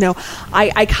 okay,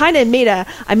 I kind of made a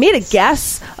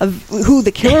guess of who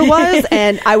the killer was,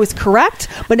 and I was correct.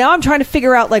 But now I'm trying to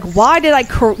figure out, like, why did I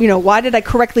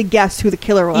correctly guess who the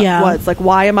killer was? Like,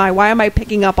 why am I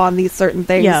picking up on these certain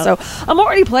things? Yeah. So I'm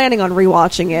already planning on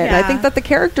rewatching it. And I think that the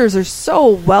characters are so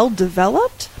well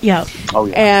developed. Yeah. Oh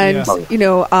yeah. And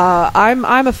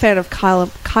I'm a fan of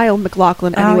Kyle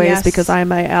MacLachlan anyways, because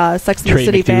I'm a Sex and the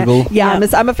City McDougal. fan.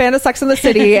 I'm a fan of Sex and the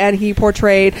City, and he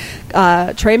portrayed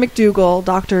Trey McDougal,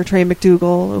 Dr. Trey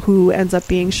McDougal, who ends up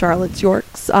being Charlotte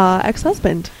York's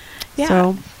ex-husband. Yeah.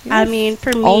 So, I mean,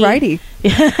 for me, alrighty.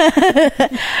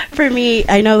 For me,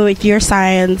 I know with your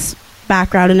science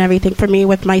background and everything, for me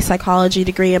with my psychology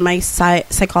degree and my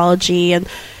psychology and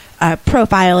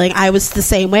profiling, I was the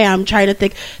same way. I'm trying to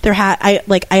think. I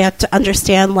have to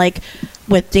understand, like,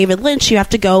 with David Lynch, you have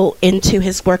to go into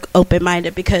his work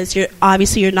open-minded, because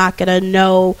you're not going to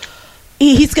know.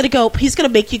 He's gonna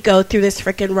make you go through this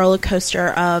freaking roller coaster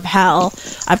of hell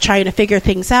of trying to figure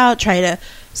things out, trying to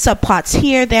subplots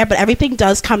here, there, but everything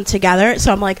does come together.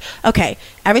 So I'm like, okay,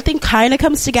 everything kind of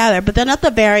comes together. But then at the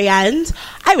very end,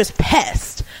 I was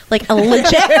pissed, like a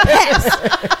legit pissed.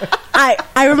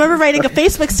 I remember writing a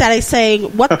Facebook status saying,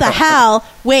 "What the hell?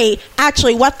 Wait,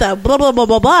 actually, what the blah blah blah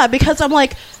blah blah?" Because I'm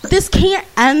like, this can't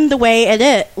end the way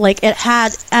it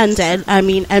had ended. I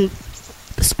mean, and.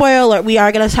 Spoiler, we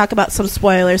are going to talk about some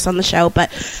spoilers on the show, but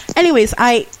anyways,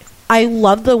 I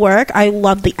love the work. I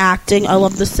love the acting. I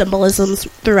love the symbolisms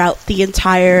throughout the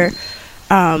entire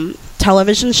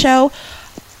television show.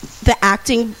 The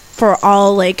acting for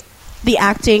all, like, the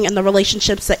acting and the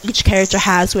relationships that each character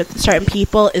has with certain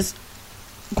people is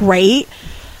great,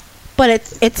 but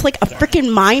it's like a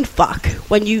freaking mind fuck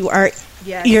when you're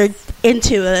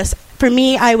into this. For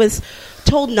me, I was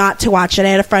told not to watch it. I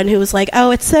had a friend who was like,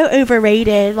 "Oh, it's so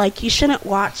overrated. Like, you shouldn't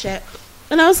watch it."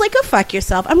 And I was like, "Go fuck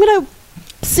yourself. I'm gonna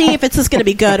see if it's just gonna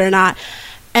be good or not."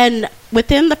 And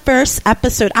within the first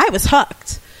episode, I was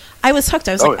hooked. I was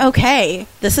like, "Okay,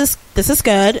 this is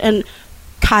good." And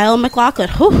Kyle MacLachlan,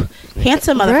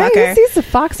 handsome motherfucker. Right? He's a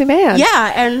foxy man.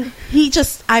 Yeah, and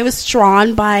I was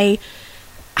drawn by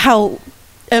how,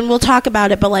 and we'll talk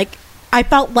about it, but like, I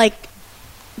felt like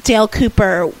Dale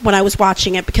Cooper when I was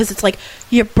watching it, because it's like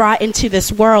you're brought into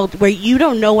this world where you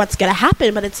don't know what's going to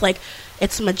happen, but it's like,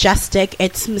 it's majestic,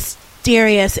 it's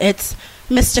mysterious, it's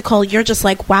mystical. You're just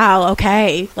like, wow,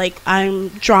 okay, like I'm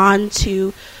drawn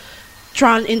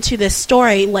into this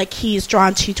story like he's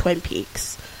drawn to Twin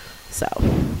Peaks. So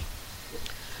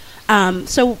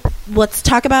let's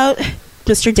talk about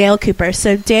Mr. Dale Cooper.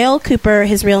 So Dale Cooper,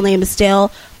 his real name is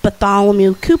Dale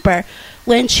Bartholomew Cooper.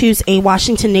 Lynch, who's a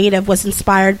Washington native, was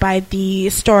inspired by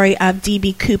the story of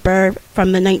D.B. Cooper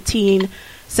from the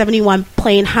 1971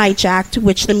 plane hijacked,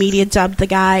 which the media dubbed the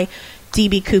guy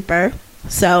D.B. Cooper.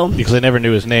 So because they never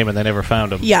knew his name and they never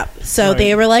found him. Yeah. So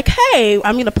they were like, "Hey,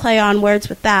 I'm going to play on words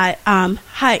with that."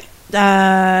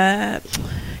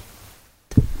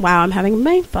 Wow, I'm having a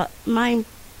mind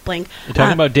blank. You're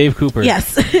talking about Dave Cooper.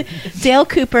 Yes. Dale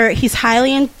Cooper, he's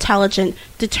highly intelligent,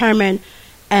 determined,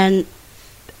 and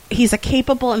he's a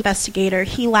capable investigator.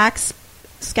 He lacks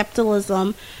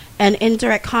skepticism and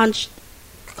indirect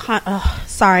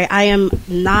sorry, I am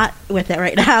not with it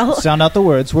right now. Sound out the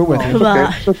words. We're with you.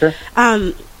 Okay.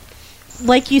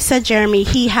 Like you said, Jeremy,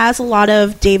 he has a lot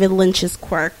of David Lynch's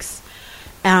quirks.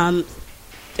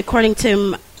 According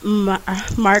to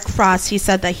Mark Frost, he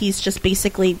said that he's just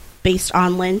basically based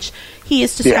on Lynch. He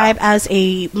is described as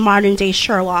a modern-day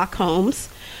Sherlock Holmes.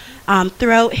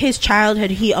 Throughout his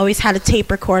childhood, he always had a tape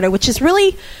recorder, which is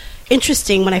really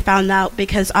interesting when I found out,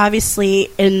 because obviously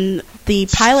in the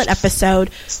pilot episode,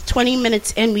 20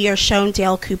 minutes in, we are shown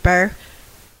Dale Cooper,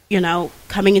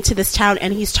 coming into this town,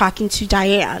 and he's talking to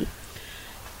Diane.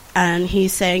 And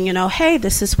he's saying, hey,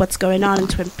 this is what's going on in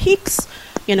Twin Peaks.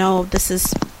 This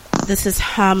is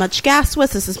how much gas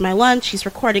was. This is my lunch. He's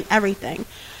recording everything.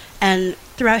 And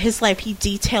throughout his life, he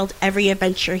detailed every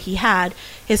adventure he had.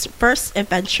 His first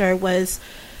adventure was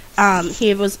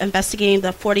he was investigating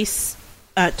the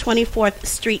 24th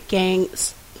Street gang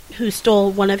who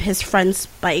stole one of his friend's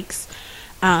bikes.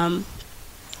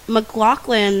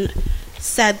 MacLachlan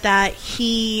said that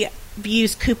he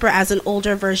views Cooper as an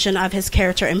older version of his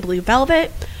character in Blue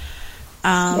Velvet.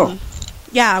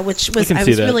 Yeah, which was I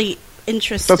was really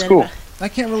interested. That's cool. I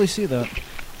can't really see that.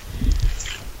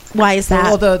 Why is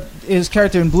that? Well, his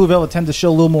character in Blue Velvet tends to show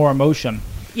a little more emotion.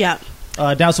 Yeah.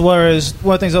 Now, so whereas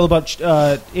one of the things I love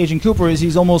about Agent Cooper is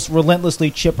he's almost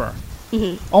relentlessly chipper.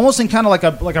 Mm-hmm. Almost in kind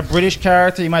of like a British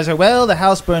character. You might say, well, the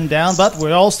house burned down, but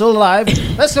we're all still alive.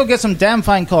 Let's go get some damn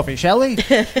fine coffee, shall we?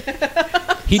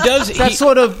 He does. That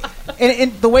sort of,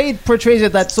 and the way he portrays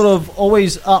it, that sort of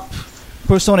always up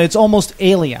persona, it's almost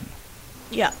alien.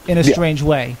 Yeah. In a strange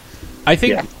way. I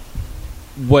think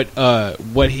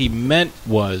what he meant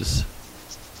was,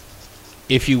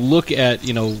 if you look at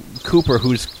Cooper,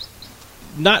 who's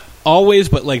not always,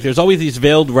 but like there's always these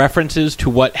veiled references to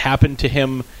what happened to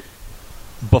him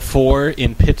before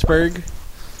in Pittsburgh.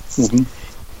 Mm-hmm.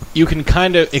 You can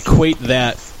kind of equate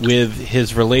that with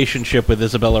his relationship with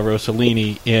Isabella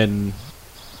Rossellini in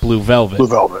Blue Velvet. Blue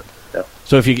Velvet. Yeah.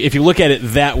 So if you look at it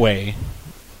that way,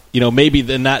 maybe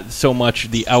not so much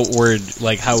the outward,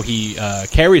 like how he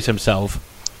carries himself,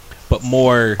 but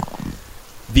more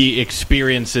the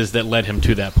experiences that led him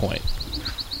to that point.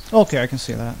 Okay, I can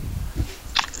see that.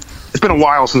 It's been a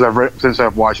while since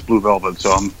I've watched Blue Velvet,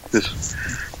 so I'm just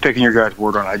taking your guys'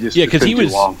 word on it. Because he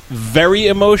was very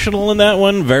emotional in that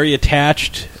one, very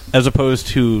attached, as opposed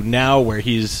to now where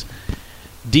he's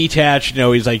detached.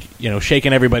 He's like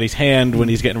shaking everybody's hand when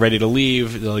he's getting ready to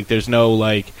leave. Like there's no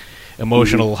like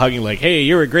emotional hugging, like, hey,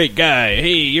 you're a great guy,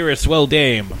 hey, you're a swell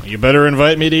dame, you better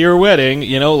invite me to your wedding,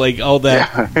 like all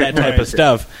that that type of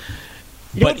stuff.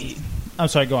 But I'm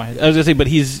sorry, go ahead. I was gonna say, but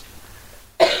he's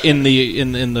in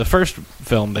the first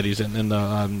film that he's in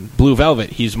the Blue Velvet,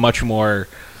 he's much more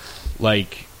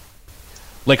like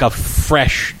a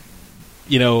fresh,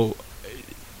 not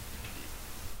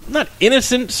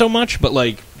innocent so much, but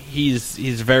like he's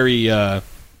very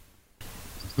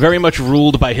very much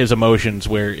ruled by his emotions,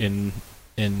 where in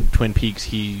Twin Peaks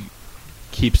he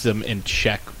keeps them in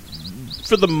check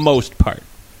for the most part.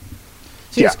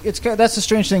 See, it's that's the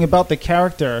strange thing about the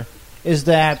character, is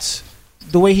that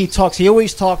the way he talks, he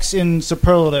always talks in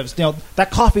superlatives. You know,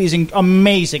 that coffee is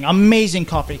amazing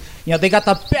coffee. You know, they got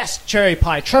the best cherry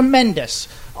pie, tremendous.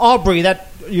 Aubrey, that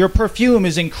your perfume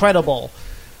is incredible.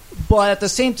 But at the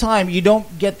same time, you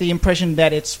don't get the impression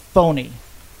that it's phony.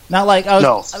 Not like one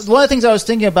of the things I was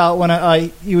thinking about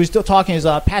when he was talking is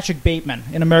Patrick Bateman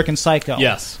in American Psycho.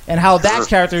 Yes, and how that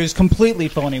character is completely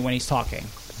phony when he's talking.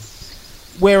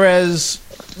 Whereas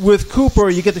with Cooper,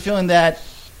 you get the feeling that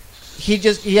he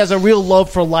has a real love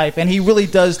for life, and he really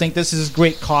does think this is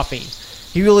great coffee.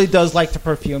 He really does like the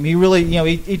perfume. He really,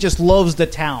 he just loves the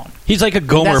town. He's like a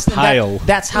Gomer Pyle.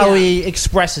 That's how he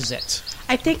expresses it.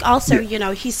 I think also,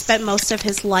 he spent most of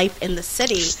his life in the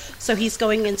city, so he's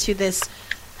going into this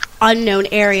unknown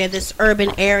area, this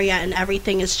urban area, and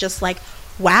everything is just like,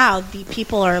 wow, the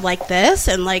people are like this,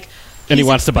 and like. And he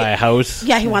wants to buy a house.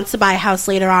 Yeah, he wants to buy a house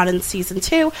later on in season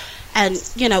 2. And,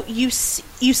 you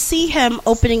see him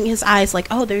opening his eyes like,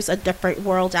 oh, there's a different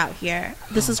world out here.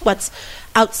 This is what's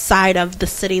outside of the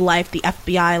city life, the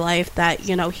FBI life that,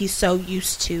 he's so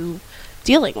used to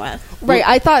dealing with. Right.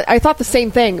 I thought the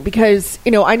same thing because,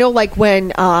 I know like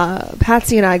when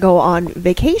Patsy and I go on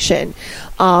vacation,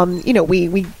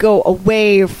 we go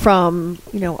away from,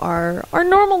 our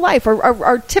normal life,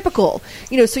 our typical,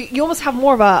 so you almost have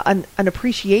more of an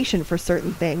appreciation for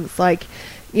certain things. Like,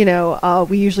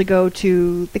 we usually go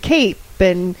to the Cape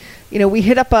and, we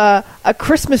hit up a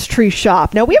Christmas tree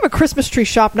shop. Now, we have a Christmas tree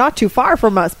shop not too far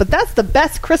from us, but that's the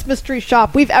best Christmas tree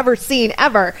shop we've ever seen,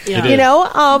 ever.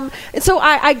 Yeah. And so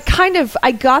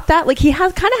I got that. Like, he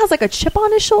kind of has like a chip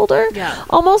on his shoulder,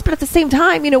 almost, but at the same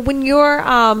time, when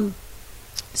you're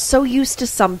so used to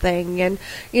something, and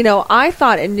I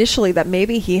thought initially that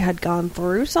maybe he had gone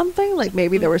through something, like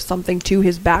maybe there was something to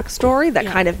his backstory that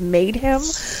kind of made him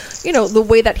the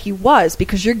way that he was,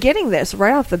 because you're getting this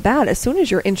right off the bat. As soon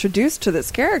as you're introduced to this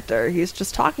character, he's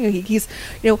just talking, he's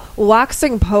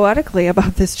waxing poetically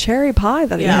about this cherry pie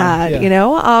that he had,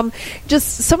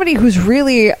 just somebody who's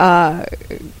really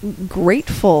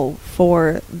grateful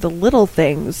for the little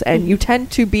things. And you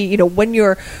tend to be, when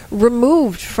you're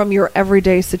removed from your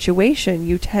everyday situation,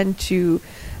 you tend to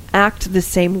act the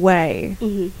same way.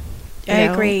 I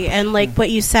agree. And like what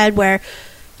you said, where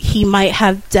he might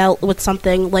have dealt with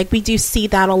something, like we do see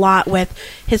that a lot with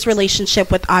his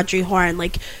relationship with Audrey Horne.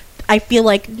 Like, I feel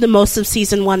like the most of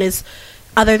season 1 is,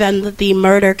 other than the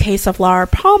murder case of Laura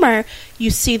Palmer, you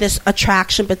see this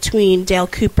attraction between Dale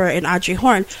Cooper and Audrey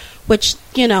Horne, which,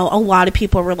 a lot of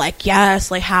people were like, yes,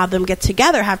 like have to get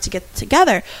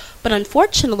together. But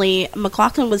unfortunately,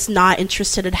 MacLachlan was not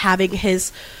interested in having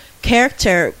his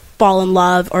character fall in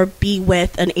love or be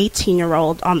with an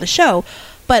 18-year-old on the show.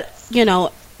 But,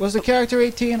 was the character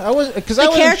 18? I wasn't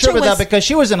sure about that because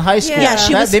she was in high school. Yeah,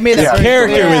 she was. They made the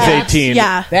character was 18.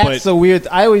 Yeah, that's the weird.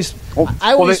 Another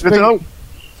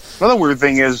weird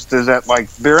thing is that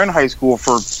like they're in high school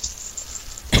for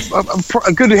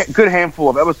a good handful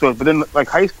of episodes, but then like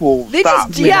high school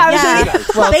stopped.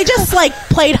 They just like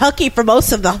played hooky for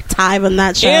most of the time on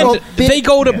that show. And they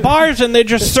go to bars and they're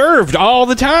just served all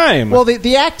the time. Well,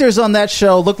 the actors on that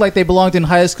show looked like they belonged in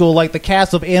high school, like the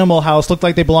cast of Animal House looked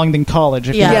like they belonged in college.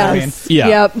 If you know what I mean. Yeah.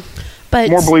 Yep. But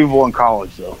more believable in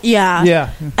college, though.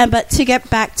 Yeah. But to get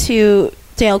back to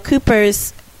Dale Cooper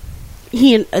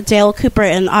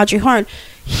and Audrey Horne,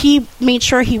 he made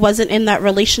sure he wasn't in that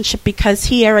relationship because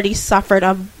he already suffered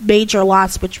a major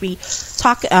loss, which we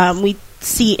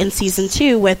see in season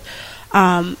 2 with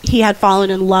he had fallen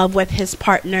in love with his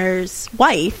partner's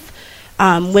wife,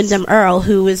 Wyndham Earle,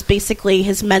 who is basically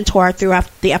his mentor throughout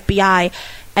the FBI,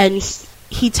 and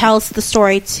he tells the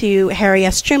story to Harry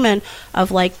S. Truman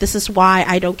of like, this is why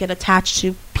I don't get attached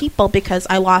to people, because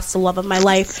I lost the love of my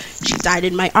life. She died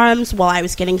in my arms while I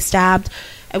was getting stabbed.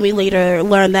 And we later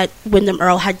learned that Wyndham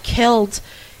Earle had killed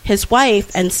his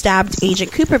wife and stabbed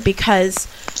Agent Cooper because,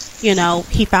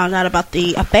 he found out about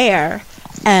the affair.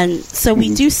 And so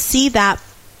we do see him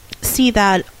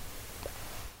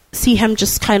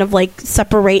just kind of like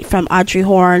separate from Audrey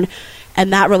Horne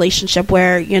and that relationship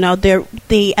where,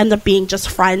 they end up being just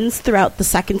friends throughout the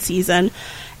second season.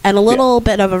 And a little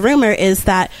bit of a rumor is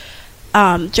that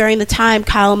during the time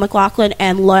Kyle MacLachlan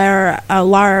and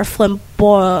Lara Flynn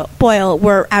Boyle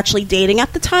were actually dating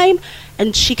at the time,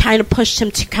 and she kind of pushed him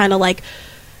to kind of like,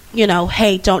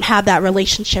 hey, don't have that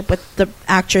relationship with the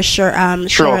actress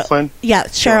Cheryl Flynn. Yeah,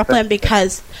 Cheryl Flynn,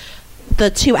 because the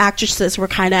two actresses were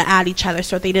kind of at each other,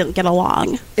 so they didn't get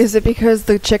along. Is it because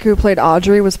the chick who played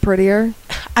Audrey was prettier?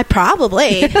 I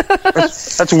probably.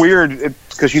 That's weird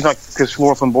because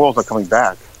Laura Flynn Boyle's not coming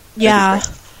back. Yeah.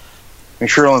 And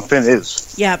Sherilyn Finn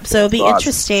is. Yeah, so it'll be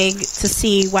interesting to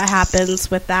see what happens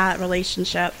with that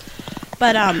relationship.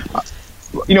 But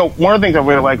one of the things I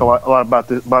really like a lot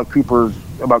about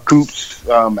Coop's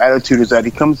attitude is that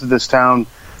he comes to this town.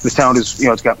 This town is,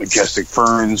 it's got majestic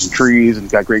ferns and trees, and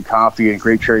it's got great coffee and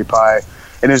great cherry pie.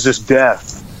 And there's this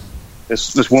death,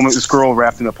 this girl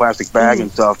wrapped in a plastic bag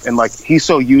and stuff. And like, he's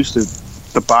so used to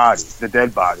the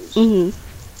dead bodies, and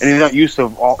he's not used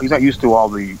to all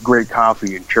the great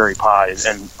coffee and cherry pie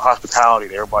and hospitality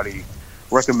that everybody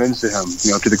recommends to him.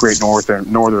 To the Great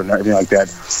Northern and everything like that.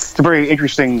 It's a very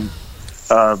interesting.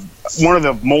 One of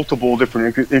the multiple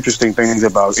different interesting things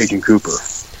about Agent Cooper.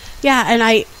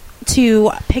 Yeah, to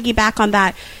piggyback on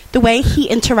that, the way he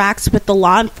interacts with the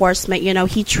law enforcement,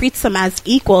 he treats them as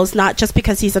equals, not just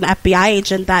because he's an FBI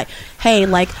agent that, hey,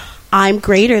 like, I'm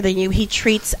greater than you. He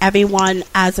treats everyone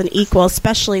as an equal,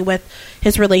 especially with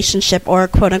his relationship or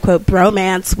quote-unquote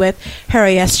bromance with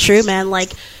Harry S. Truman.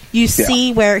 Like, you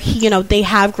see where they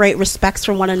have great respects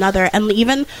for one another, and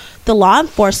even the law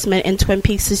enforcement in Twin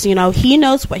Peaks is, he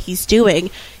knows what he's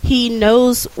doing. He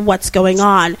knows what's going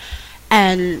on,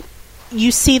 and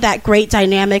you see that great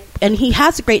dynamic, and he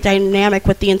has a great dynamic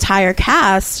with the entire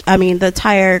cast. I mean, the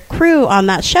entire crew on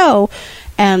that show,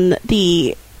 and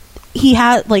he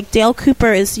had Dale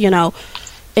Cooper is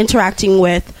interacting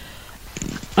with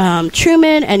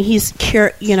Truman, and he's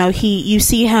you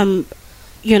see him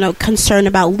concerned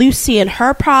about Lucy and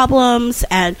her problems,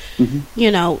 and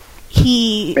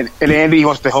he and Andy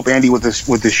wants to help Andy with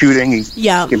the shooting. He's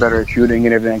get better at shooting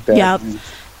and everything like that. Yeah,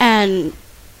 and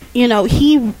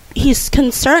he's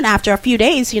concerned after a few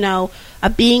days,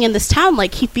 of being in this town.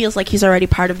 Like, he feels like he's already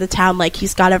part of the town. Like,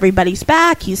 he's got everybody's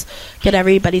back. He's got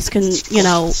everybody's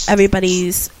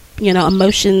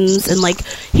emotions, and like,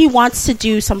 he wants to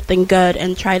do something good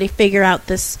and try to figure out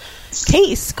this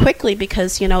case quickly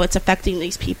because it's affecting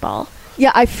these people.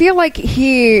 Yeah, I feel like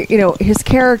his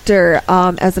character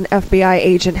as an FBI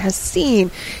agent has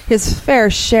seen his fair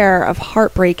share of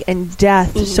heartbreak and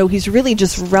death, so he's really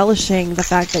just relishing the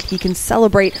fact that he can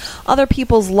celebrate other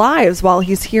people's lives while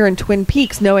he's here in Twin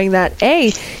Peaks, knowing that,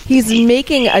 he's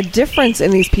making a difference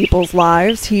in these people's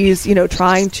lives. He's,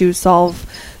 trying to solve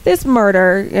this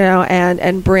murder,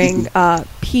 and bring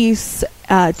peace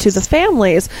to the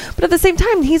families. But at the same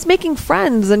time, he's making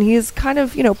friends, and he's kind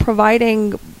of,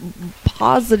 providing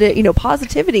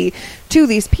positivity to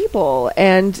these people,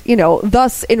 and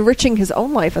thus enriching his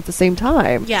own life at the same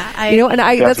time. Yeah,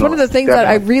 that's one of the things that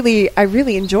I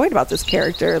really enjoyed about this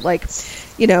character. Like,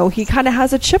 he kind of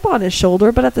has a chip on his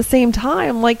shoulder, but at the same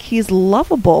time, like, he's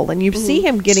lovable, and you see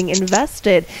him getting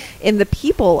invested in the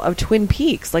people of Twin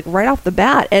Peaks, like, right off the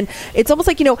bat. And it's almost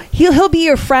like, he'll be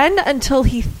your friend until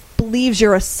he believes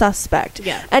you're a suspect.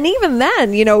 Yeah. And even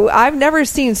then, I've never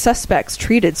seen suspects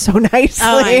treated so nicely.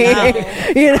 Oh,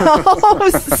 I know.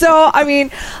 So, I mean,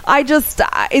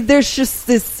 there's just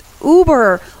this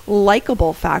uber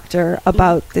likable factor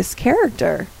about this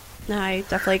character. No, I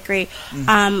definitely agree.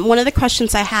 One of the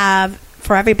questions I have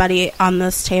for everybody on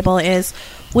this table is,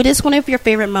 what is one of your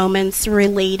favorite moments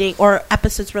relating or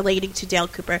episodes relating to Dale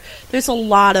Cooper? There's a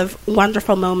lot of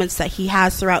wonderful moments that he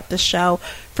has throughout the show.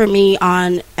 For me,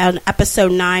 on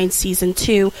episode 9, season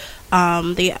 2,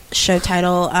 the show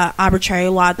title, Arbitrary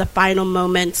Law, the final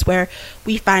moments where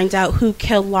we find out who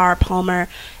killed Laura Palmer,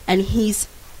 and he's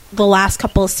the last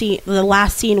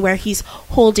scene where he's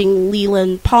holding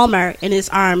Leland Palmer in his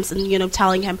arms and,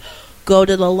 telling him, go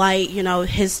to the light,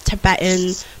 his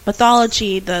Tibetan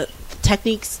mythology, the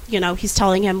techniques, he's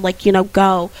telling him, like,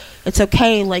 go, it's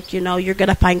okay, like, you're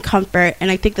gonna find comfort.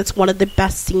 And I think that's one of the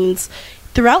best scenes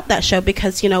throughout that show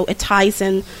because, it ties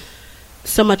in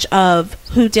so much of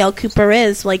who Dale Cooper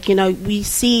is. Like, we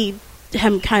see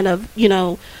him kind of,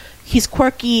 he's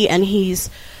quirky and he's,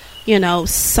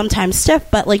 sometimes stiff,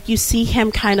 but like, you see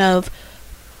him kind of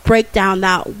break down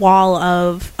that wall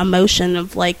of emotion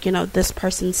of, like, this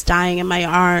person's dying in my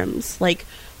arms, like,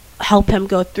 help him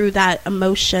go through that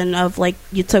emotion of, like,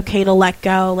 it's okay to let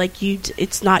go, like,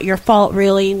 it's not your fault,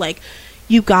 really, like,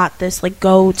 you got this, like,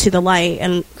 go to the light.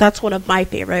 And that's one of my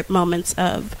favorite moments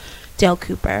of Dale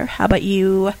Cooper. How about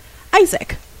you,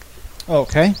 Isaac?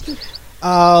 Okay.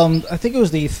 I think it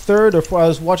was the third or fourth. I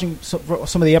was watching some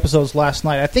of the episodes last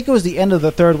night. I think it was the end of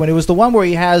the third one. It was the one where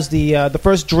he has the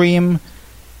first dream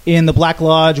in the Black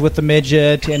Lodge with the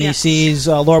midget, and he sees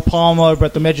Laura Palmer,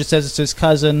 but the midget says it's his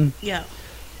cousin. Yeah.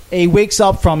 He wakes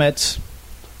up from it,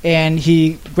 and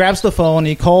he grabs the phone, and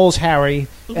he calls Harry,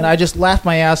 and I just laughed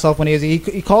my ass off when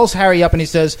he calls Harry up, and he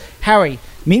says, Harry,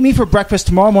 meet me for breakfast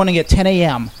tomorrow morning at 10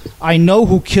 a.m. I know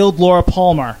who killed Laura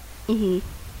Palmer.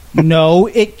 No,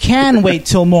 it can wait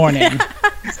till morning.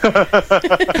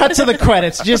 Cut to the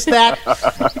credits. Just that.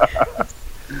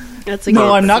 That's a No,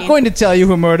 good I'm not scene. going to tell you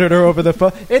who murdered her over the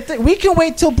phone. We can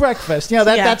wait till breakfast. Yeah.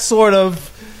 That's sort of.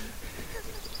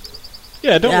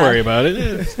 Yeah, don't worry about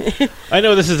it. I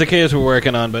know this is the case we're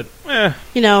working on, but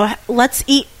let's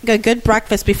eat a good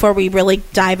breakfast before we really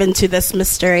dive into this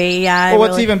mystery. Yeah. Well,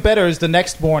 what's even better is the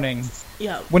next morning.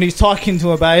 Yeah. When he's talking to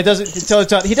him about it,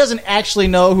 he doesn't actually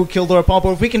know who killed Laura Palmer.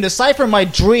 But if we can decipher my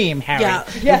dream, Harry,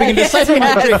 if we can decipher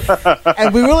my dream,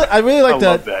 and I really like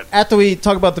that. After we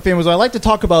talk about the famous, I like to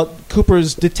talk about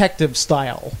Cooper's detective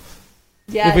style.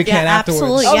 Yeah, if we can afterwards.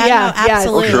 Absolutely. Oh, yeah, yeah, no,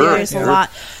 absolutely. Sure. There's a lot.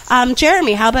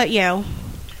 Jeremy, how about you?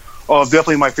 Oh,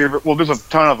 definitely my favorite. Well, there's a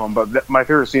ton of them, but my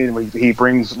favorite scene when he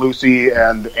brings Lucy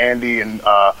and Andy and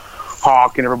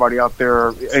Hawk and everybody out there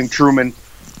and Truman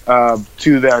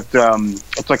to that.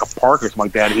 It's like a park or something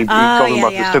like that. He tells them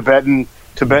about this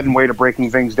Tibetan way to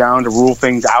breaking things down, to rule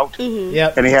things out. Mm-hmm.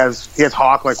 Yep. And he has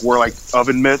Hawk wear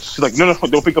oven mitts. He's like, no,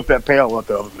 don't pick up that pail. Let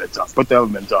the oven mitts on. Put the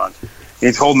oven mitts on. And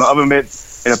he's holding the oven mitt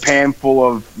in a pan full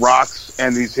of rocks,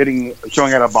 and he's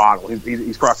showing out a bottle.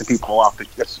 He's crossing people off.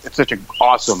 It's such an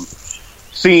awesome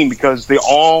scene because they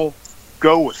all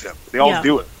go with him. They all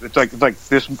do it. It's like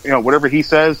this. Whatever he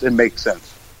says, it makes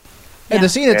sense. And the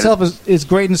scene itself is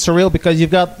great and surreal because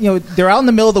you've got they're out in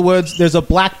the middle of the woods. There's a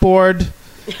blackboard.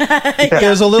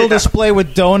 There's a little display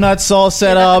with donuts all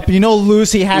set up.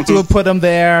 Lucy had to have put them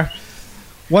there.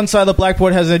 One side of the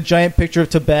blackboard has a giant picture of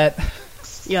Tibet.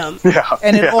 Yeah.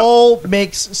 And it all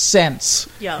makes sense.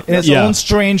 Yeah. In its own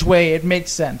strange way, it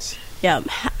makes sense. Yeah.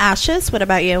 Ashes, what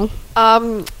about you?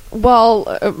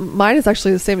 Well, mine is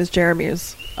actually the same as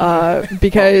Jeremy's.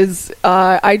 Because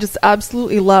I just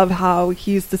absolutely love how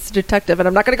he's this detective, and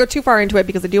I'm not going to go too far into it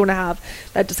because I do want to have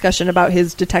that discussion about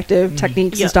his detective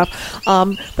techniques and stuff.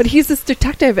 But he's this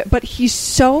detective, but he's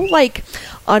so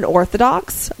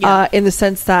unorthodox in the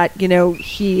sense that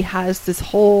he has this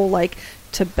whole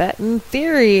Tibetan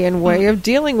theory and way of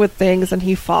dealing with things, and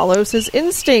he follows his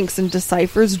instincts and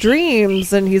deciphers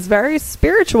dreams, and he's very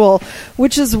spiritual,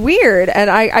 which is weird, and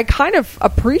I kind of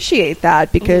appreciate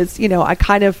that because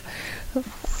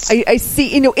I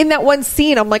see in that one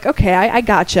scene I'm like, okay, I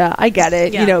gotcha, I get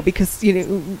it, because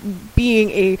being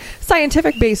a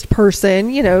scientific based person,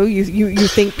 you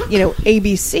think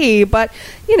ABC, but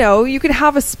you could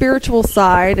have a spiritual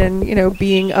side, and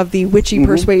being of the witchy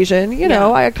persuasion,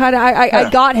 I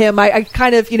got him. I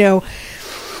kind of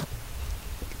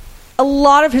a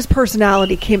lot of his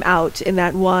personality came out in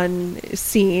that one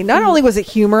scene. Not only was it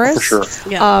humorous, For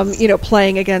sure.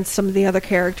 Playing against some of the other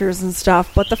characters and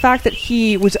stuff, but the fact that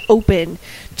he was open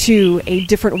to a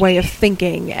different way of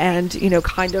thinking and,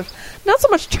 kind of not so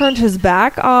much turned his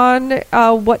back on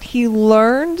what he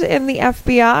learned in the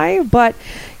FBI, but,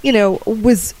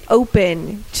 was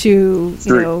open to,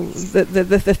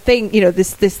 the thing,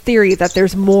 this theory that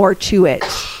there's more to it,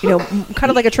 kind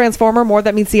of like a transformer, more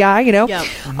that meets the eye,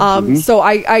 So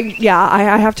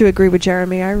I have to agree with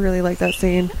Jeremy. I really like that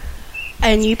scene.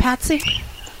 And you, Patsy?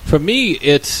 for me,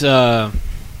 it's there's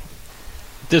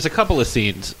a couple of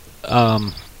scenes.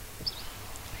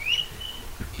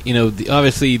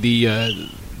 Obviously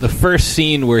the first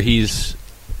scene where he's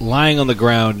lying on the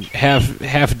ground,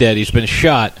 half dead. He's been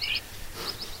shot,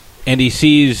 and he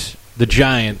sees the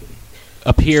giant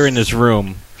appear in his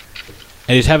room,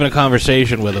 and he's having a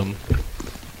conversation with him.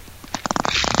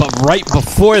 But right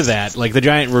before that, the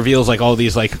giant reveals all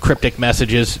these cryptic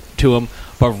messages to him.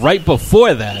 But right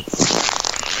before that,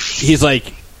 he's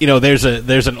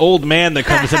there's an old man that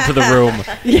comes into the room,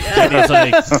 and he's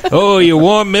like, "Oh, your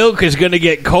warm milk is gonna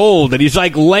get cold," and he's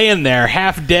laying there,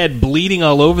 half dead, bleeding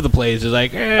all over the place. He's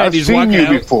like, I've he's seen walking you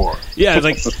out. before. Yeah,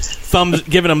 it's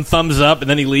giving him thumbs up, and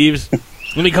then he leaves.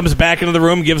 Then he comes back into the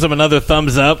room, gives him another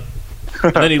thumbs up,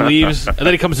 and then he leaves, and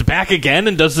then he comes back again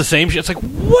and does the same shit. It's like,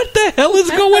 what the hell is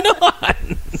going on?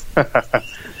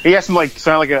 He has him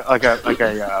sign like a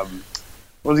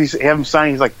what does he have him sign?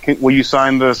 He's like, will you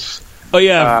sign this? Oh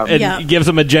yeah, and he gives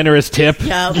him a generous tip.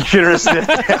 Yeah. Generous tip.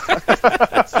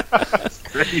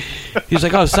 He's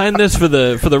like, "Oh, sign this for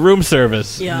the room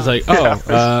service." Yeah. He's like,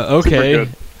 "Oh, okay."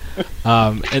 Super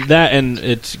And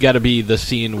it's got to be the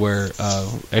scene where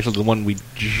actually the one we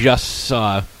just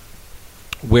saw,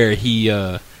 where he's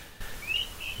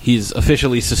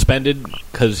officially suspended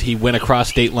because he went across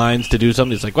state lines to do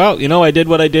something. He's like, "Well, I did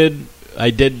what I did. I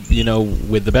did,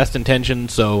 with the best intention.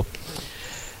 So,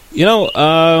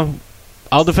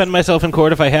 I'll defend myself in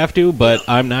court if I have to, but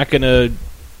I'm not going to,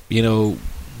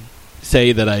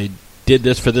 say that I did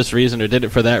this for this reason or did it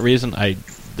for that reason.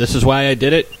 This is why I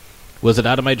did it. Was it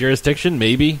out of my jurisdiction?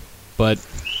 Maybe, but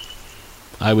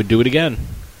I would do it again."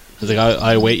 He's like,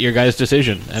 I await your guys'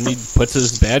 decision. And he puts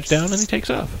his badge down and he takes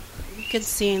off. good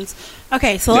scenes.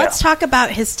 Okay, so let's talk about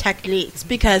his techniques,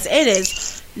 because it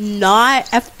is not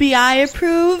FBI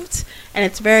approved, and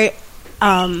it's very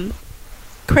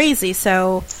crazy.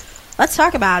 So let's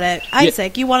talk about it.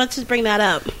 Isaac, you wanted to bring that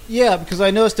up. Yeah, because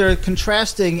I noticed there are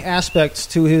contrasting aspects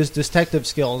to his detective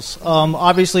skills.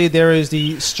 Obviously, there is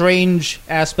the strange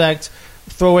aspect,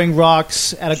 throwing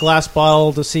rocks at a glass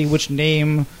bottle to see which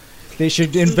name they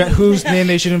should whose name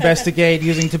they should investigate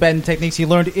using Tibetan techniques he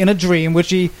learned in a dream, which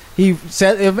he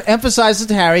said, emphasizes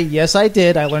to Harry, yes, I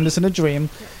did. I learned this in a dream.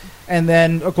 And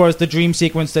then, of course, the dream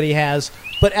sequence that he has.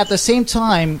 But at the same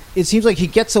time, it seems like he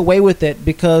gets away with it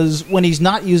because when he's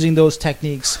not using those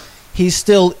techniques, he's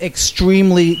still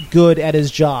extremely good at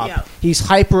his job. Yeah. He's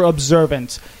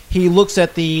hyper-observant. He looks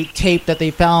at the tape that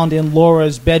they found in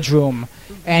Laura's bedroom,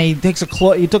 and he takes a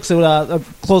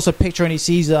close-up picture, and he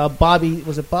sees Bobby.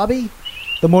 Was it Bobby?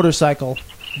 The motorcycle.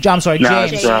 I'm sorry,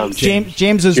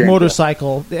 James's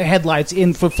motorcycle headlights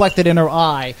reflected in her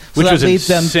eye, so which was leads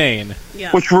insane.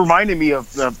 Yeah. Which reminded me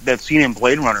of that scene in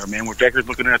Blade Runner, man, where Deckard's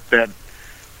looking at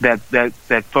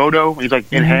that photo. He's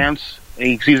like enhance, and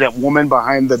he sees that woman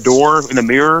behind the door in the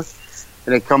mirror,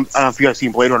 and it comes. I don't know if you guys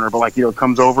seen Blade Runner, but it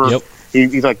comes over. Yep.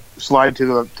 He's like slide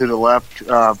to the left,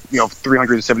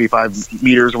 375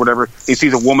 meters or whatever. He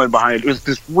sees a woman behind it. It was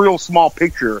this real small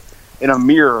picture in a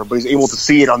mirror, but he's able to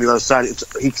see it on the other side.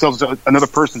 He tells another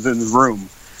person's in the room,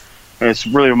 and it's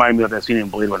really reminding me of that scene in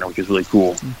Blade Runner, which is really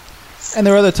cool. And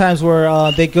there are other times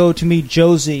where they go to meet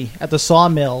Josie at the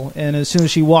sawmill, and as soon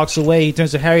as she walks away, he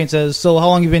turns to Harry and says, "So how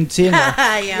long have you been seeing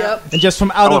her?" Yep. And just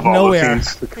from out of nowhere.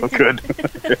 Good.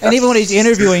 And even when he's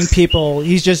interviewing people,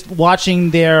 he's just watching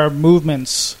their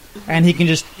movements, and he can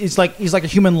he's like a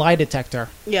human lie detector.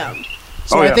 Yeah.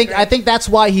 So I think that's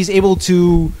why he's able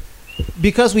to,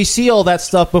 because we see all that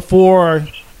stuff before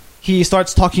he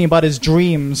starts talking about his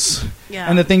dreams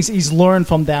and the things he's learned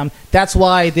from them. That's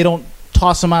why they don't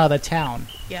toss him out of the town.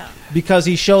 Yeah. Because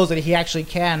he shows that he actually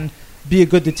can be a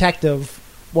good detective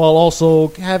while also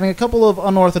having a couple of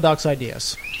unorthodox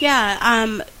ideas.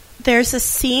 Yeah. There's a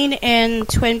scene in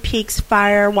Twin Peaks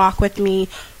Fire Walk With Me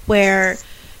where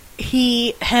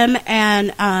him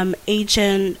and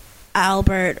Agent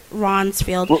Albert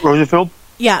Ronsfield. Rosenfield?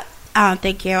 Yeah.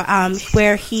 Thank you.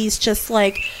 Where he's just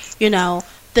like,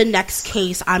 the next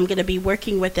case, I'm going to be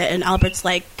working with it. And Albert's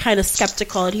like kind of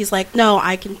skeptical. And he's like, no,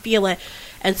 I can feel it.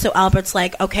 And so Albert's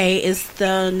like, okay, is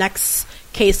the next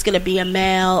case going to be a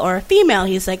male or a female?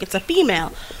 He's like, it's a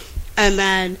female. And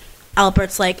then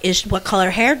Albert's like, what color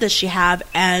hair does she have?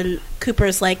 And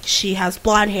Cooper's like, she has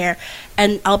blonde hair.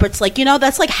 And Albert's like,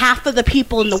 that's like half of the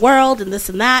people in the world and this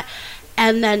and that.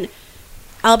 And then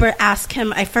Albert asked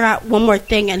him, I forgot one more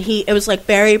thing, and it was like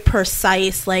very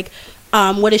precise, like,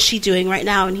 what is she doing right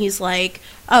now? And he's like,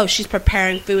 oh, she's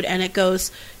preparing food. And it goes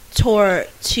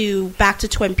back to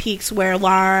Twin Peaks where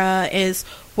Lara is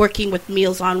working with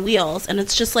Meals on Wheels. And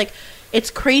it's just like,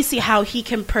 it's crazy how he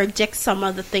can predict some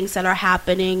of the things that are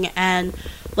happening, and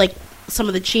like some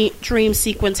of the dream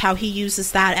sequence, how he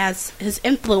uses that as his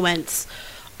influence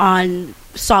on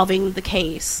solving the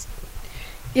case.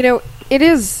 It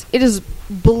is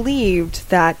believed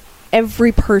that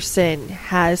every person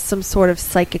has some sort of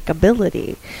psychic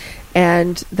ability,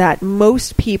 and that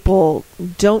most people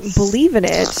don't believe in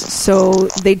it, so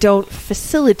they don't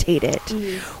facilitate it.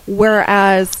 Mm-hmm.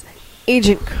 Whereas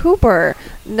Agent Cooper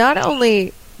not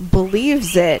only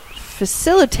believes it,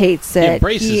 facilitates it. He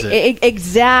embraces it.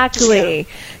 Exactly.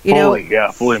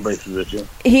 Fully embraces it, yeah.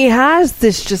 He has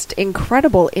this just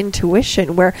incredible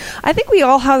intuition where I think we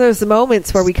all have those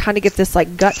moments where we kind of get this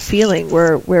like gut feeling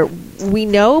where we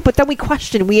know, but then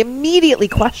we immediately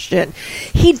question.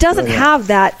 He doesn't have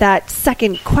that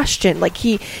second question. Like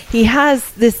he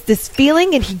has this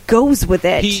feeling and he goes with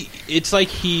it. It's like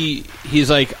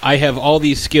he's like, I have all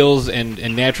these skills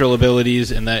and natural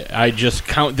abilities, and that I just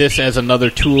count this as another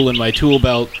tool in my tool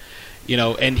belt,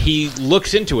 and he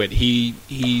looks into it.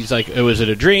 He's like, oh, is it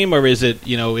a dream, or is it,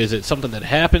 is it something that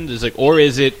happened? Or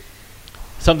is it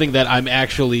something that I'm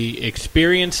actually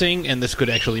experiencing, and this could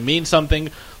actually mean something?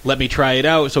 Let me try it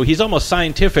out. So he's almost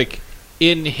scientific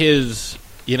in his,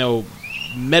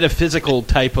 metaphysical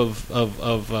type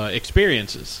of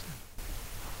experiences.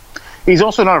 He's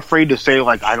also not afraid to say,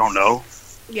 like, I don't know.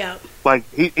 Yeah. Like,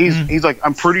 he's like,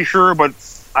 I'm pretty sure, but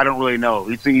I don't really know.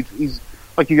 He's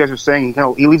like you guys were saying,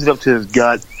 he leaves it up to his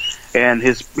gut, and he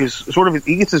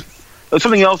gets his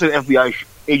something else that an FBI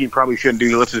agent probably shouldn't do.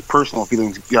 He lets his personal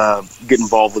feelings get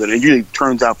involved with it. It usually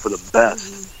turns out for the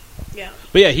best. Mm-hmm. Yeah.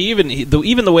 But yeah,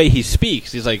 even the way he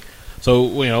speaks, he's like,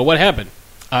 so what happened?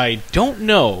 I don't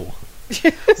know.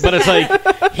 But it's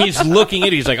like he's looking at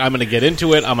it. He's like, I'm going to get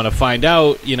into it. I'm going to find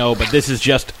out, but this is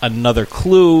just another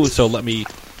clue. So let me.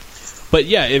 But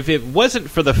yeah, if it wasn't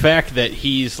for the fact that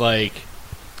he's like,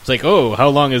 it's like, oh, how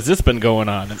long has this been going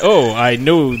on? And oh, I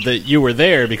knew that you were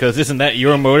there because isn't that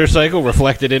your motorcycle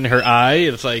reflected in her eye?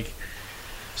 It's like,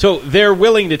 so they're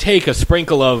willing to take a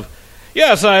sprinkle of,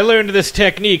 yes, I learned this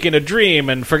technique in a dream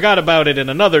and forgot about it in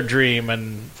another dream,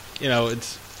 and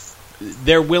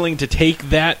they're willing to take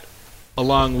that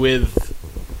along with,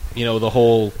 the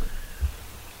whole,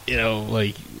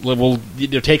 we'll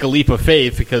take a leap of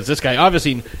faith because this guy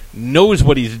obviously knows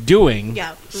what he's doing.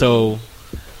 Yeah. So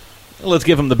let's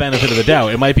give him the benefit of the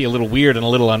doubt. It might be a little weird and a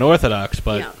little unorthodox,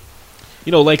 but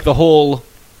like the whole,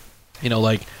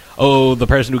 oh, the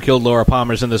person who killed Laura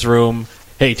Palmer's in this room.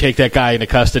 Hey, take that guy into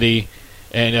custody,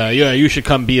 and you should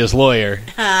come be his lawyer.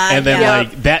 And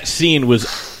then that scene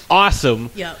was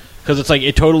awesome. Yeah. Because it's like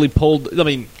it totally pulled. I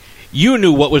mean, you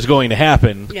knew what was going to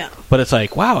happen. Yeah. But it's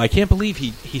like, wow, I can't believe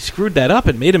he screwed that up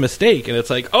and made a mistake. And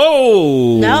it's like,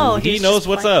 oh, no, he knows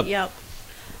what's up. Yep.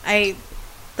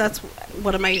 That's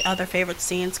one of my other favorite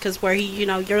scenes because where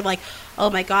you're like, oh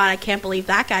my god, I can't believe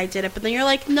that guy did it. But then you're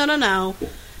like, no,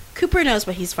 Cooper knows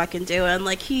what he's fucking doing.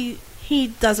 Like he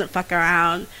doesn't fuck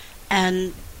around.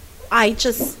 And I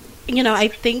just, I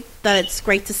think that it's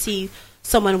great to see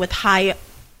someone with high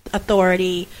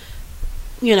authority,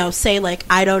 say like,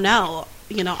 I don't know,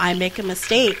 I make a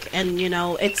mistake, and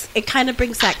it kind of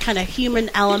brings that kind of human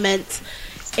element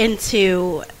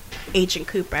into Agent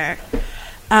Cooper.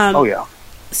 Oh yeah.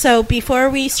 So before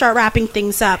we start wrapping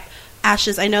things up,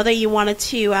 Ashes, I know that you wanted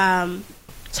to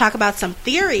talk about some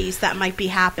theories that might be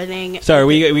happening. Sorry,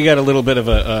 we got a little bit of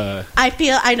a.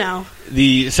 I know.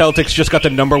 The Celtics just got the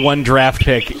 #1 draft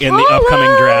pick in the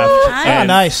upcoming draft. Oh,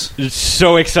 nice!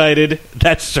 So excited!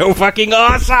 That's so fucking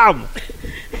awesome.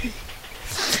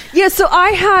 Yeah, so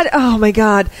I had, oh my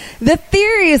god, the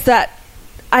theories that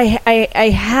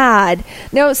I had.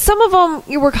 Now, some of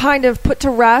them were kind of put to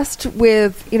rest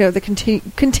with, the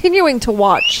continuing to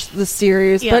watch the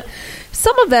series, but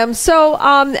some of them. So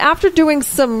after doing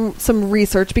some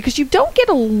research, because you don't get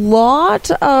a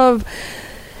lot of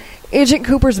Agent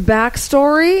Cooper's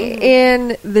backstory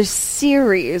in the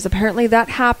series. Apparently that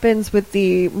happens with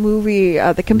the movie,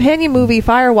 the companion movie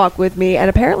Firewalk with Me, and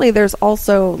apparently there's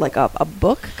also like a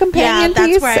book companion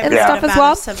piece and stuff as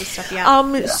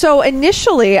well. So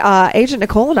initially, Agent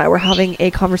Nicole and I were having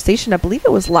a conversation, I believe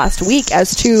it was last week,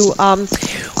 as to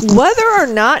whether or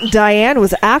not Diane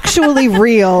was actually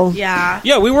real.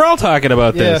 Yeah, we were all talking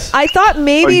about this. I thought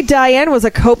maybe Diane was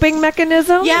a coping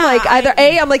mechanism. Yeah. Like either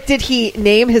I'm like, did he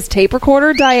name his tape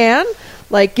recorder Diane?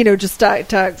 Like, just to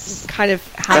kind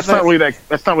of have that's not really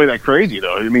that crazy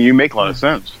though. I mean, you make a lot of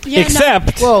sense. Yeah,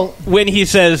 except when he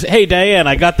says, "Hey Diane,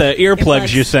 I got the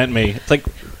earplugs you sent me." It's like,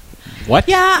 what?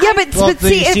 Yeah, but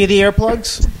do you see the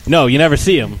earplugs? No, you never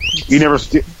see them. You never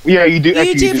see. Yeah, you do.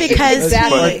 You do because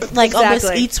he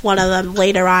almost eats one of them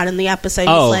later on in the episode.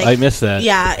 Oh, I missed that.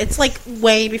 Yeah, it's like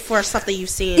way before stuff that you've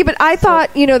seen. Yeah, but I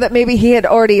thought that maybe he had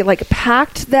already like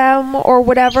packed them or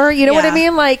whatever. You know what I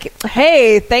mean? Like,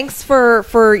 hey, thanks for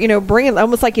bringing them.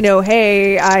 Almost like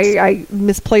hey, I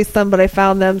misplaced them, but I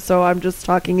found them, so I'm just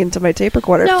talking into my tape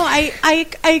recorder. No, I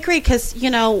agree because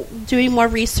doing more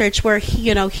research where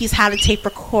he's had a tape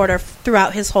recorder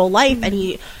throughout his whole life, and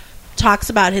he talks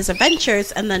about his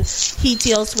adventures, and then he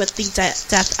deals with the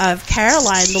death of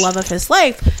Caroline, the love of his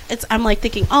life. I'm like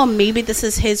thinking, oh, maybe this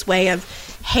is his way of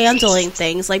handling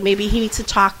things. Like maybe he needs to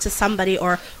talk to somebody,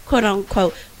 or quote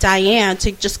unquote Diane,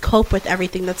 to just cope with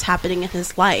everything that's happening in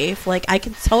his life. Like I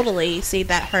can totally see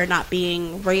that her not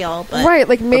being real, but right,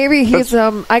 like maybe he's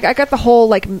I got the whole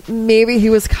like maybe he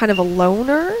was kind of a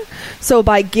loner, so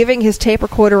by giving his tape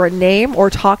recorder a name or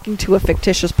talking to a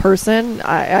fictitious person,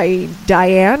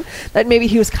 Diane, that maybe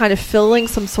he was kind of filling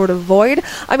some sort of void.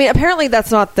 I mean, apparently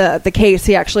that's not the case.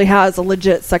 He actually has a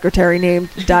legit secretary named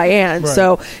Diane. Right.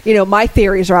 So my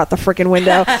theories are out the freaking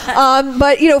window.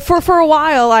 But for a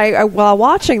while, while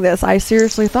watching this, I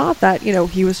seriously thought that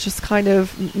he was just kind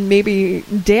of maybe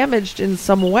damaged in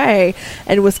some way,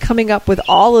 and was coming up with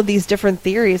all of these different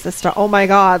theories as to, oh my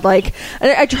god, like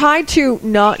I tried to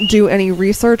not do any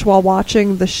research while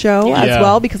watching the show as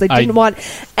well, because I didn't want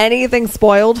anything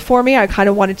spoiled for me. I kind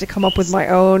of wanted to come up with my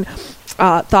own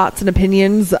thoughts and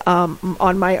opinions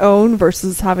on my own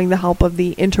versus having the help of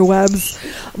the interwebs.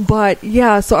 But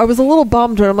yeah, so I was a little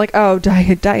bummed when I'm like, oh,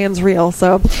 Diane's real,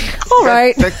 so all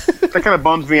right. That kind of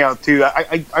bums me out too.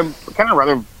 I'm kind of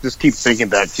rather just keep thinking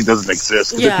that she doesn't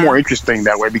exist. It's more interesting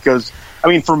that way, because I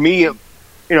mean, for me,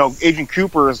 Agent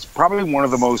Cooper is probably one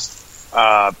of the most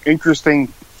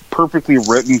interesting, perfectly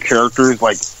written characters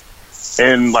like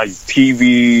in like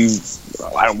TV,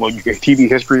 I don't know, TV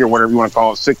history or whatever you want to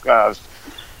call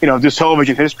it, just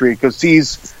television history, because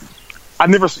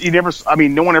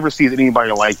no one ever sees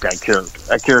anybody like that character.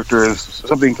 That character is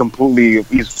something completely,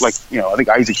 he's like, I think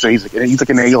Isaac says he's like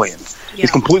an alien. Yeah.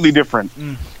 He's completely different.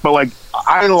 But like,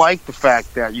 I like the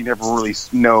fact that you never really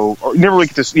know, or you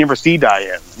never see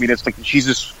Diane. I mean, it's like, she's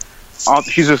just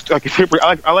like a tape.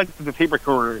 I like that the tape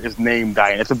recorder is named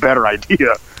Diane. It's a better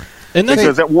idea. And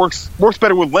because that works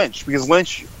better with Lynch, because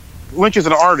Lynch is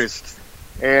an artist,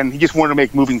 and he just wanted to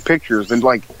make moving pictures, and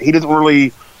like, he doesn't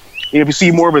really, if you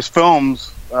see more of his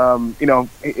films,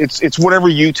 it's whatever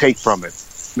you take from it,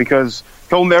 because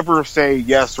he'll never say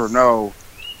yes or no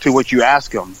to what you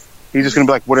ask him. He's just going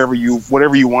to be like, whatever you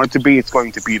want it to be, it's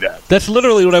going to be that. That's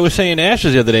literally what I was saying to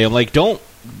Ashes the other day. I'm like,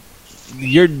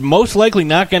 you're most likely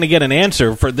not going to get an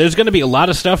answer. There's going to be a lot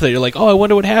of stuff that you're like, oh, I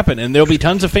wonder what happened, and there'll be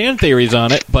tons of fan theories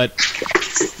on it, but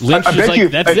Lynch is like,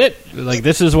 that's it. Like,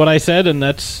 this is what I said, and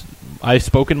I've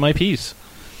spoken my piece.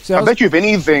 So I bet you, if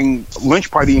anything, Lynch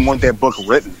probably didn't want that book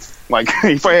written. Like,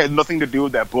 he probably had nothing to do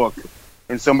with that book,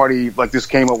 and somebody like this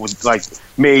came up with, like,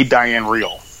 made Diane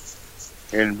real,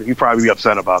 and he'd probably be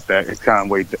upset about that. It's kind of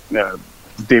the way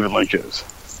David Lynch is.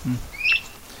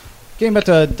 Getting back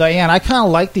to Diane, I kind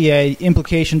of like the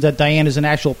implications that Diane is an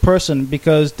actual person,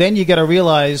 because then you got to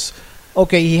realize,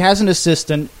 okay, he has an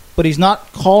assistant, but he's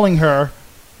not calling her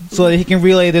so that he can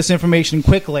relay this information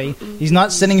quickly. He's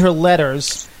not sending her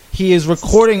letters. He is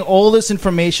recording all this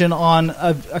information on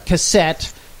a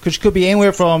cassette, which could be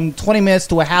anywhere from 20 minutes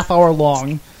to a half hour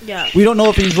long. Yeah. We don't know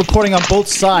if he's recording on both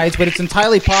sides, but it's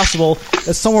entirely possible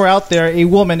that somewhere out there, a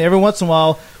woman, every once in a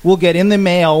while, will get in the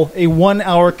mail a 1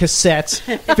 hour cassette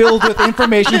filled with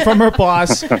information from her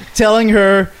boss, telling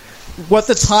her what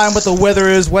the time, what the weather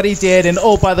is, what he did, and,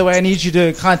 oh, by the way, I need you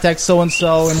to contact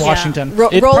so-and-so in Washington.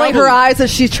 Rolling her eyes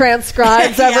as she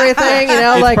transcribes everything,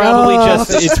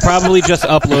 It's probably just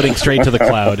uploading straight to the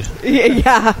cloud.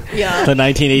 Yeah. The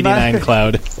 1989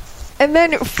 cloud. And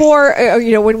then for,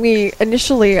 when we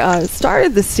initially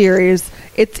started the series,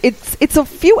 it's a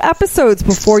few episodes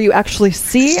before you actually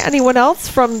see anyone else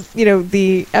from,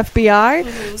 the FBI.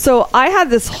 Mm-hmm. So I had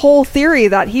this whole theory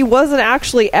that he wasn't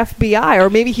actually FBI,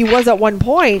 or maybe he was at one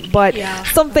point, but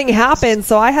something happened.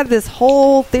 So I had this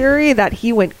whole theory that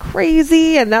he went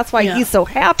crazy, and that's why he's so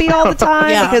happy all the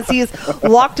time, because he's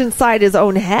locked inside his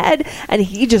own head, and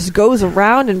he just goes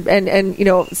around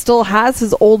and still has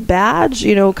his old badge,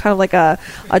 kind of like a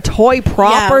toy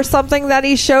prop or something that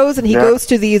he shows, and he goes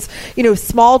to these,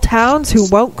 small towns who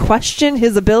won't question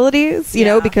his abilities,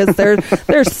 because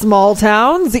they're small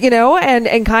towns,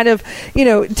 and kind of,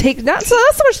 take not so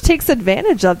much takes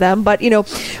advantage of them, but,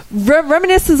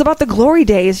 reminisces about the glory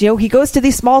days. He goes to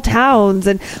these small towns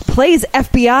and plays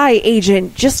FBI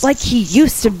agent just like he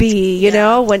used to be,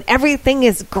 when everything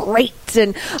is great.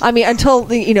 And I mean, until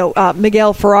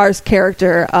Miguel Ferrar's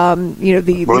character,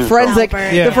 the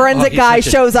forensic guy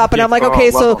shows up, and I'm like,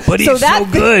 okay, so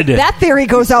that theory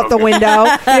goes out the window.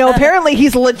 Apparently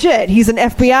he's legit. He's an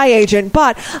FBI agent.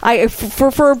 But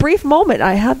for a brief moment,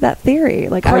 I had that theory.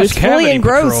 Like, I was fully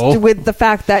engrossed with the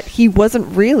fact that he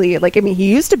wasn't really, he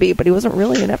used to be, but he wasn't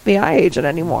really an FBI agent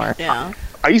anymore. Yeah.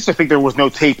 I used to think there was no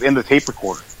tape in the tape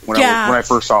recorder when I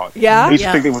first saw it. Yeah. I used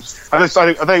to think it was. I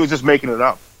thought he was just making it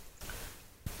up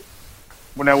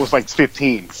when I was like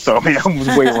 15. So I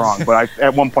was way wrong. But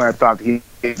at one point I thought he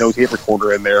had no tape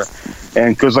recorder in there,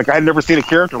 and because I had never seen a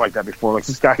character like that before. Like,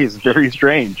 this guy is very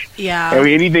strange. Yeah. I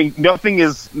mean, nothing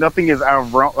is out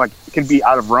of realm, can be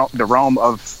out of the realm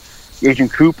of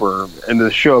Agent Cooper in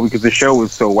the show, because the show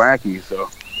is so wacky.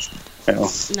 So.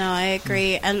 No, I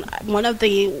agree. And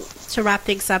to wrap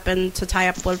things up and to tie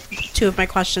up with two of my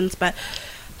questions, but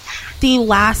the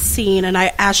last scene, and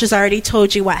Ash has already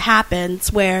told you what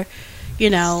happens, where,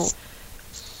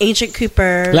 Agent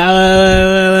Cooper.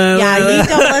 Yeah, you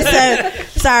don't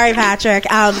listen. Sorry, Patrick.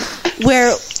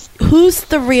 Who's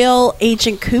the real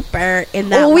Agent Cooper in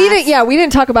that? Well, we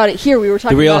didn't talk about it here. We were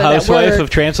talking the Real about Housewife of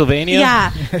Transylvania.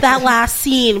 Yeah, that last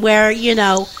scene where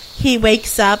he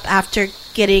wakes up after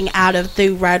getting out of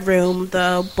the Red Room,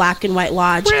 the black and white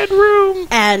lodge. Red Room!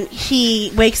 And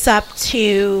he wakes up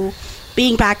to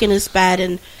being back in his bed,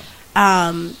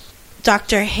 and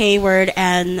Dr. Hayward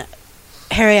and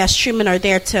Harry S. Truman are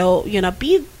there to,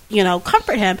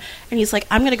 comfort him. And he's like,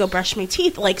 I'm going to go brush my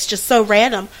teeth. Like, it's just so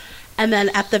random. And then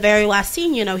at the very last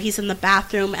scene, he's in the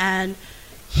bathroom, and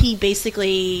he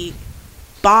basically,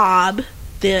 Bob,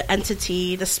 the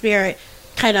entity, the spirit,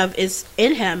 kind of is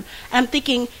in him. And I'm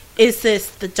thinking, is this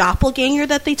the doppelganger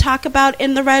that they talk about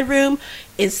in the Red Room?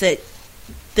 Is it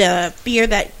the fear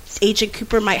that Agent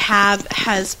Cooper might have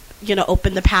has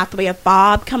opened the pathway of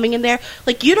Bob coming in there.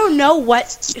 Like, you don't know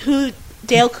who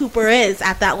Dale Cooper is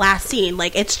at that last scene.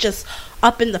 Like, it's just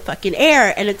up in the fucking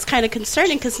air, and it's kind of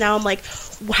concerning because now I'm like,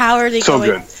 how are they going?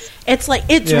 Good. It's like,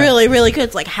 it's really, really good.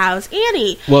 It's like, how's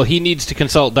Annie? Well, he needs to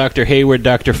consult Dr. Hayward,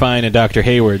 Dr. Fine, and Dr.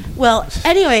 Hayward. Well,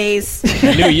 anyways.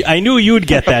 I knew you'd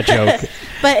get that joke.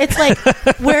 But it's like,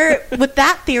 with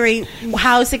that theory,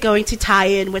 how is it going to tie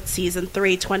in with season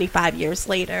 3 25 years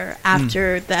later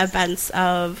after the events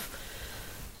of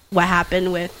what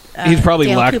happened with he's probably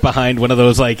Dale locked Cooper. behind one of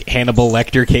those like Hannibal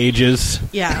Lecter cages.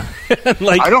 Yeah.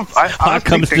 Like, I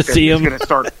comes think to see him. It's going to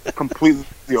start completely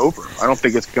over. I don't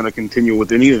think it's going to continue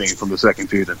with anything from the second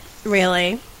season.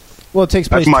 Really? Well, it takes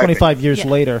place 25 years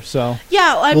later, so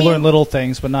yeah, we'll learn little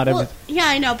things, but not everything. Yeah,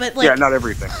 I know, but like, not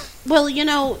everything. Well,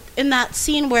 in that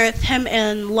scene with him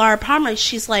and Laura Palmer,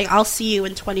 she's like, "I'll see you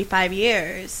in 25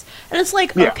 years," and it's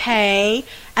like, okay.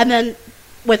 And then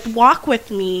with Walk With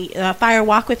Me, Fire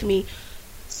Walk With Me,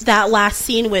 that last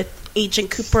scene with Agent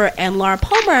Cooper and Laura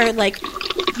Palmer, like,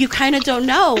 you kind of don't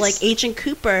know. Like, Agent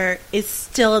Cooper is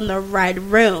still in the red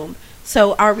room.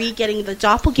 So are we getting the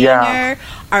doppelganger? Yeah.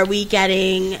 Are we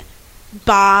getting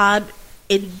Bob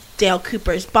in Dale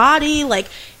Cooper's body?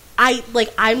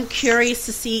 I'm curious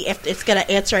to see if it's going to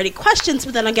answer any questions,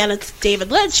 but then again, it's David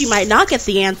Lynch. You might not get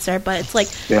the answer, but it's like,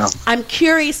 I'm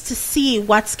curious to see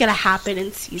what's going to happen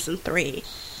in season 3.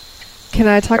 Can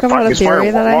I talk about a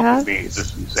theory that I have? It's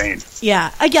just insane.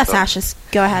 Yeah, I guess, Ashes,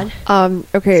 go ahead.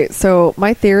 Okay, so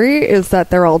my theory is that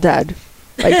they're all dead.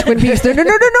 Like Twin Peaks. No,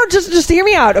 just hear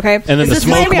me out, okay? And then the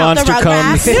smoke monster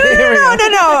comes.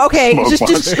 No. Okay,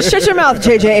 just shut your mouth,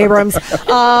 J.J. Abrams.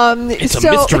 It's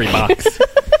a mystery box.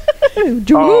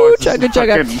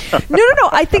 Chugga. No.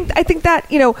 I think that,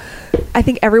 I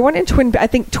think everyone in I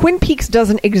think Twin Peaks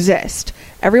doesn't exist.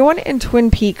 Everyone in Twin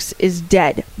Peaks is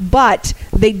dead, but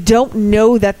they don't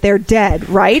know that they're dead,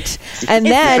 right? And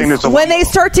then when they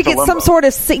start to get some sort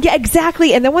of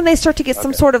exactly, and then when they start to get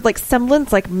some sort of like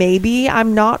semblance, like maybe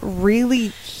I'm not really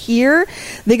here,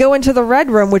 they go into the Red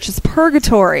Room, which is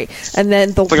purgatory, and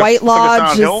then the White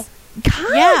Lodge is.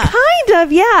 Kind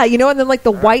of, yeah. And then like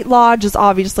the White Lodge is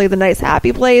obviously the nice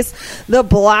happy place. The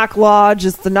Black Lodge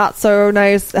is the not so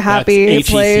nice happy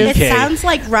place. It sounds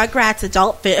like Rugrats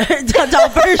adult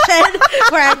version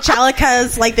where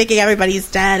Angelica's like thinking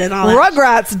everybody's dead and all that.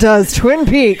 Rugrats does Twin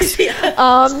Peaks.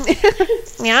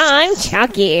 I'm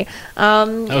Chucky.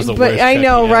 That was the but worst I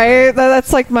know, Chucky right?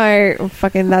 That's like my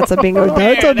fucking. That's a bingo.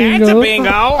 That's a bingo.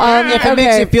 If it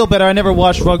makes you feel better, I never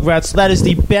watched Rugrats, so that is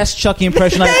the best Chucky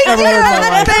impression I've ever heard in my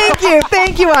life.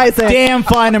 Thank you, Isaac. Damn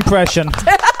fine impression.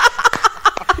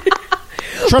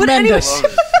 Tremendous.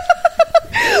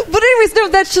 But anyways, no,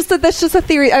 that's just a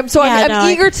theory. I'm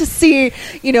eager to see,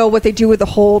 what they do with the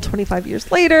whole 25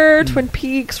 years later Twin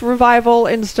Peaks revival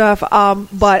and stuff.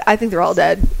 But I think they're all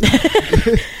dead.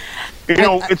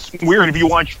 It's weird if you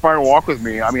watch Fire Walk With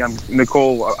Me. I mean, I'm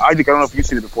Nicole. I don't know if you've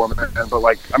seen it before, but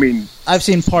I've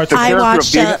seen parts. I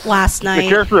watched it last night. The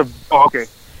character of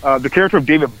the character of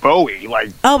David Bowie,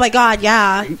 oh my god,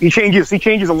 yeah, he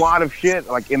changes a lot of shit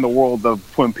like in the world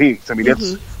of Twin Peaks. I mean,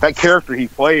 that character he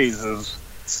plays is,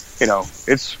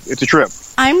 it's a trip.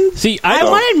 I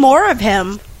wanted more of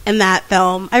him in that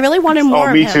film. I really wanted more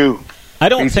of him. Me too. I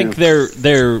don't think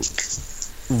they're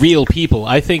real people.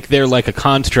 I think they're like a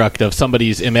construct of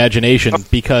somebody's imagination,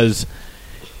 because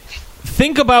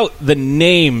think about the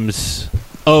names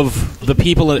of the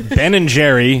people at Ben and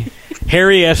Jerry,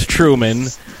 Harry S. Truman,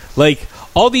 like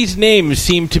all these names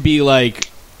seem to be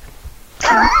like,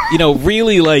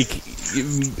 really like.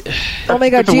 Oh my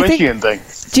god! Do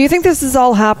you think this is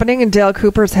all happening in Dale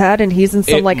Cooper's head, and he's in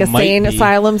some like insane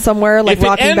asylum somewhere, like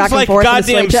rocking back and forth? If it ends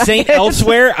like goddamn Saint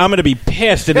Elsewhere, I'm gonna be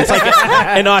pissed, and it's like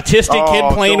an autistic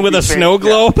kid playing with a snow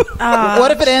globe.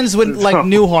 What if it ends with like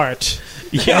Newhart?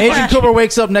 Yeah. And Agent Cooper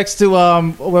wakes up next to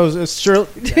what was it? Shirley?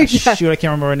 Shoot, I can't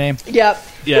remember her name. Yep.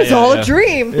 It's all a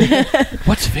dream.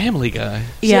 What's Family Guy?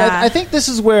 Yeah, I think this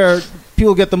is where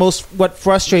people get the most. What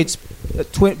frustrates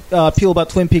people about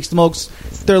Twin Peaks the most.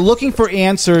 They're looking for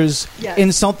answers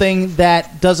in something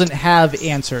that doesn't have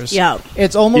answers. Yeah.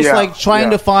 It's almost like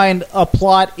trying to find a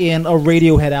plot in a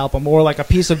Radiohead album or like a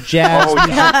piece of jazz.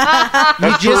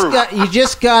 You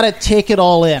just got to take it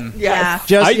all in. Yeah.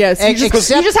 You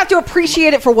just have to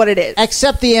appreciate it for what it is.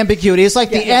 Accept the ambiguity. It's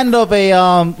like the end of a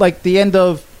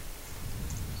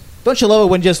don't you love it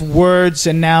when just words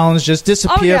and nouns just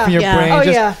disappear from your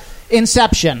brain?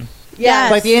 Inception.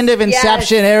 Yes. Like the end of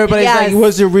Inception, everybody's like,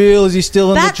 was it real? Is he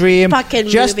still in the dream? That fucking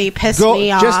movie pissed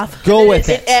me off. Just go with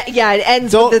it. It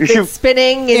ends with the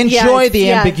spinning. And enjoy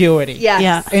the ambiguity.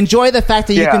 Yeah. Enjoy the fact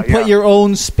that you can put your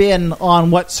own spin on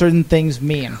what certain things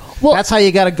mean. Well- That's how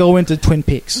you got to go into Twin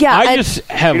Peaks. Yeah, I and- just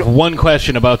have one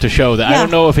question about the show that I Yeah.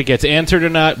 don't know if it gets answered or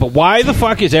not, but why the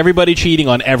fuck is everybody cheating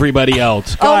on everybody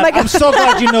else? Oh my I'm God. so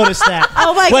glad you noticed that.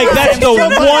 Oh my Like, god! that's the so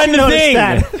glad one you noticed thing.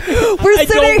 that. We're I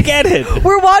don't get it.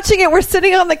 We're watching it. We're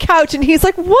sitting on the couch, and he's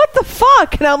like, "What the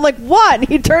fuck?" And I'm like, "What?" And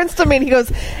he turns to me and he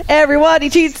goes, "Everybody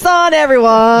cheats on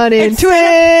everyone in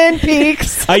Twin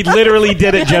Peaks." I literally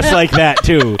did it just like that,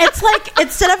 too. It's like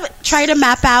instead of trying to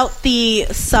map out the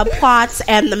subplots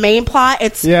and the main plot,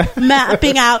 it's Yeah.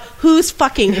 mapping out who's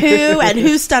fucking who and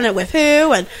who's done it with who.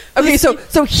 And Okay, who's-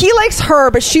 so he likes her,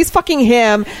 but she's fucking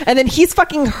him, and then he's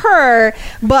fucking her,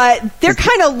 but they're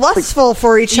kind of lustful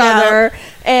for each Yeah. other.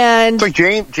 And It's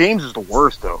like James is the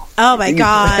worst though. oh my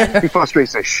god! He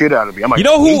frustrates the shit out of me. I'm like, You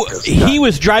know I who hate this he guy.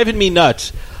 was driving me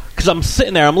nuts? Because I'm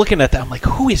sitting there, I'm looking at that, I'm like,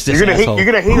 who is this You're gonna asshole? hate.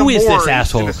 You're gonna hate Who him is more this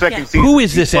asshole? in the second Yeah. season. Who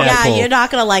is this Yeah, asshole? you're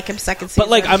not gonna like him second season. But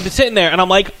like, I'm sitting there and I'm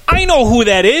like, I know who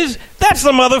that is. That's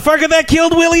the motherfucker that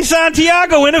killed Willie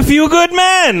Santiago in A Few Good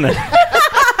Men.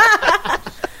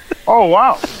 Oh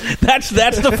wow! That's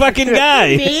the fucking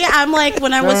guy. me, I'm like,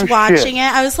 when I was Oh, shit. watching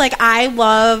it, I was like, I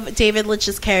love David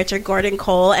Lynch's character Gordon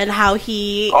Cole and how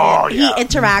he Oh, he yeah.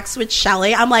 interacts with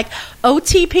Shelley. I'm like,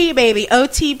 OTP baby,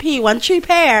 OTP, one true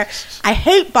pair. I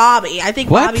hate Bobby. I think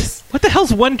What? Bobby's What the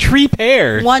hell's one tree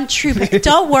pear? one true pair.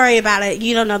 Don't worry about it.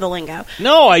 You don't know the lingo.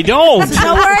 No, I don't.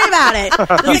 Don't worry about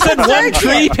it. You said one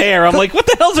tree pear. I'm like, what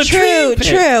the hell's a True, tree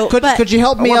pear? true. but Could you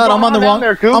help me What's out? I'm on the going on wrong.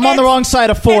 there, Coop? I'm on the wrong side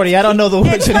of 40. I don't know the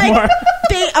words it's anymore. like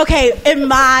okay, in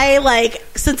my like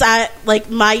since I like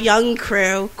my young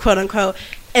crew, quote unquote,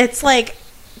 it's like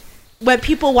when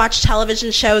people watch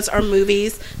television shows or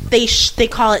movies, they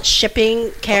call it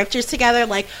shipping characters together.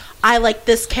 Like, I like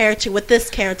this character with this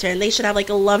character, and they should have like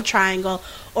a love triangle,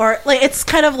 or like it's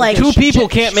kind of like Two people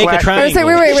can't make a Slash- triangle. say,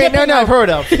 wait, Shipping no. I've heard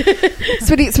of.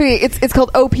 sweetie, it's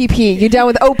called OPP. You down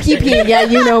with OPP? Yeah,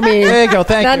 you know me. There you go.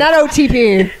 Thank you. Not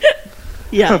OTP.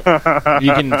 yeah.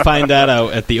 You can find that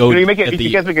out at the You O. know, you at the-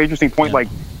 guys make an interesting point. Yeah.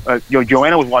 Like,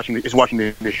 Joanna was watching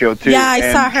the show too. Yeah, I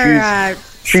and saw her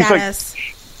she's like- status.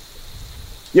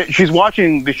 Yeah, she's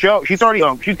watching the show. She's already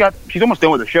she's almost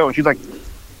done with the show, and she's like,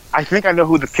 I think I know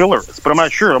who the killer is, but I'm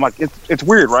not sure. I'm like, it's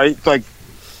weird, right? It's like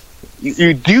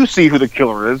you do see who the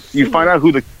killer is. You find out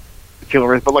who the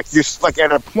killer is, but like you're like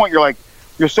at a point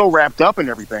you're so wrapped up in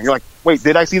everything. You're like, wait,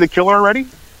 did I see the killer already?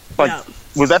 Like, No.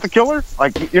 was that the killer?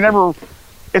 Like, you never.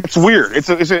 It's weird.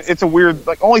 It's a weird.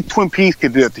 Like, only Twin Peaks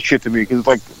could do that shit to me, because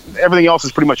like everything else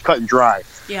is pretty much cut and dry.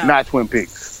 Yeah. Not Twin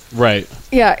Peaks. Right.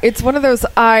 Yeah, it's one of those.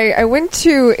 I went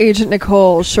to Agent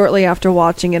Nicole shortly after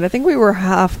watching it. I think we were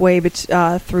halfway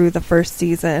through the first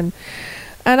season.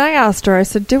 And I asked her, I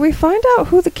said, did we find out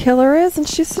who the killer is? And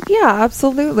she said, yeah,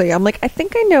 absolutely. I'm like, I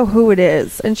think I know who it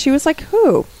is. And she was like,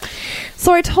 who?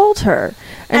 So I told her.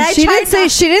 And I she tried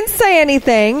didn't say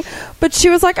anything, but she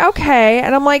was like, okay.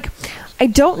 And I'm like, I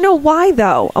don't know why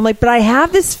though. I'm like, but I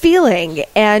have this feeling,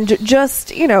 and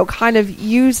just, kind of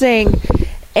using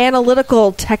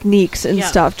analytical techniques and Yeah.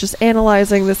 stuff, just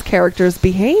analyzing this character's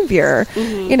behavior,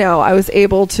 I was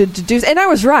able to deduce, and I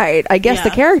was right, I guess, Yeah. the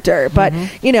character, but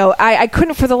I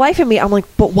couldn't for the life of me. I'm like,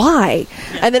 but why?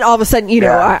 And then all of a sudden,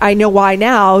 Yeah. I know why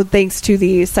now, thanks to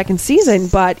the second season,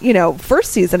 but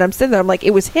first season, I'm sitting there, I'm like,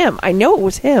 it was him. I know it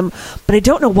was him, but I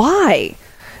don't know why.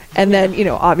 And then,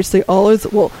 obviously all is,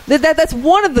 that's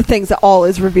one of the things that all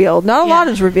is revealed. Not a lot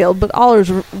Yeah. is revealed, but all is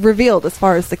revealed as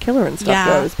far as the killer and stuff Yeah.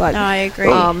 goes. But No, I agree.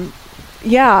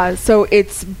 yeah, so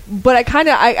but I kind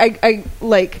of, I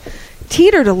like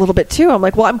teetered a little bit too. I'm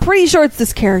like, well, I'm pretty sure it's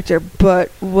this character, but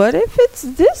what if it's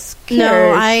this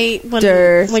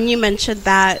character? No, when you mentioned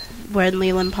that when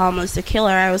Leland Palm was the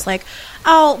killer, I was like,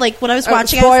 oh, like when I was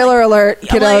watching, I was spoiler alert,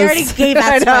 like, well, I already kiddos. gave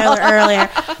that I know. spoiler earlier,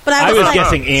 but I I was was like,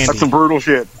 guessing Andy. That's some brutal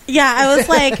shit. yeah, I was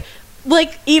like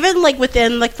even like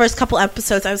within like first couple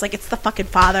episodes, I was like, it's the fucking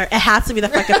father. It has to be the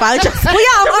fucking father. Just, Well,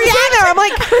 yeah, I'm sitting there. I'm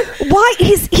like, why?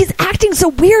 He's acting so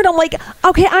weird. I'm like,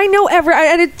 okay, I know I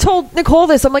had told Nicole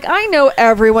this. I'm like, I know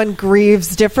everyone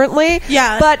grieves differently.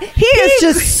 Yeah. But he is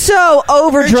just so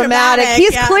over dramatic. dramatic,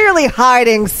 He's yeah. clearly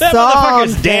hiding That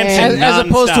motherfucker's something. dancing. As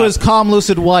opposed to nonstop. his calm,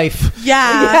 lucid wife.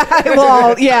 yeah.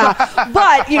 Well, yeah,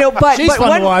 but She's but fun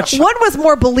one, to watch. one was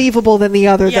more believable than the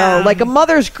other, Yeah. though. Like a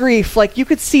mother's grief, like you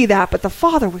could see that, but the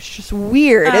father was just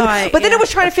weird. Oh, But then yeah. it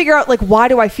was trying to figure out, like, why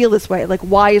do I feel this way? Like,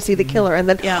 why is he the killer? And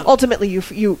then Yeah. ultimately,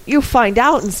 you find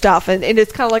out and stuff, and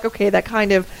it's kind of like, okay, that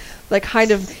kind of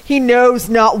he knows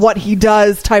not what he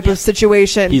does type of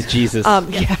situation. He's Jesus.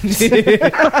 Yes. yeah.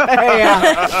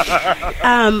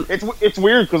 It's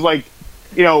weird because, like,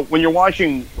 when you're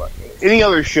watching any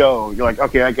other show, you're like,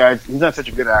 okay, that guy, he's not such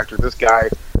a good actor. This guy,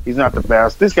 he's not the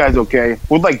best. This guy's okay.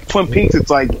 With like Twin Peaks, it's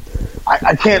like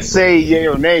I can't say yay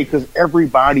or nay because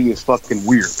everybody is fucking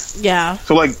weird. Yeah.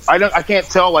 So like I can't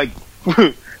tell like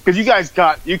because you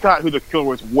got who the killer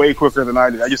was way quicker than I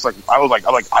did. I was like I don't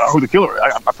know who the killer is.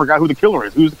 I forgot who the killer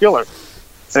is. Who's the killer?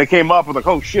 And it came up with like,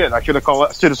 oh shit! I should have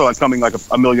saw it coming like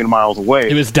a million miles away.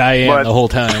 It was Diane the whole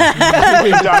time.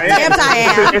 It was Diane.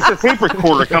 Diane. It's a tape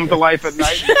recorder come to life at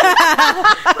night.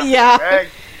 Yeah.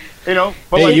 You know,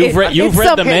 but hey, like, you've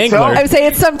read The Mangler. I would say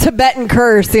it's some Tibetan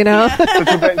curse, you know.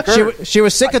 She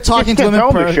was sick of talking to him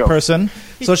in person,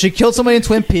 so she killed somebody in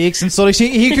Twin Peaks, and so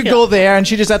he could go there, and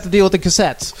she just had to deal with the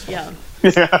cassettes. Yeah.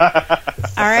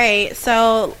 All right,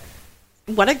 so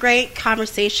what a great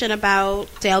conversation about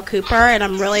Dale Cooper, and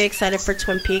I'm really excited for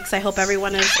Twin Peaks. I hope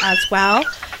everyone is as well.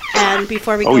 And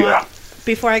before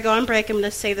I go on break, I'm going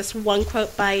to say this one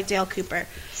quote by Dale Cooper.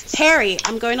 Harry,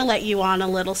 I'm going to let you on a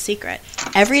little secret.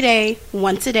 Every day,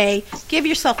 once a day, give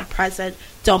yourself a present.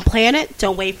 Don't plan it.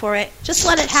 Don't wait for it. Just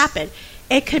let it happen.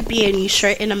 It could be a new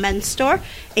shirt in a men's store,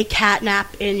 a cat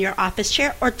nap in your office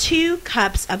chair, or 2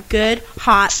 cups of good,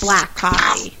 hot black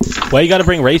coffee. Why you got to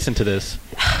bring race into this?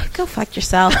 Go fuck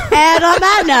yourself. And on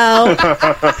that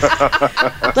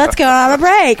note, let's go on a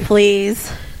break,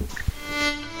 please.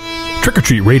 Trick or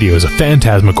Treat Radio is a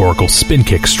phantasmagorical spin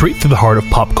kick straight through the heart of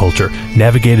pop culture,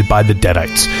 navigated by the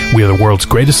Deadites. We are the world's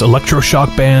greatest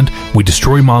electroshock band, we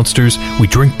destroy monsters, we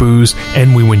drink booze,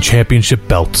 and we win championship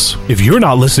belts. If you're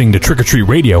not listening to Trick or Treat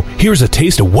Radio, here's a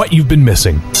taste of what you've been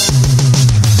missing.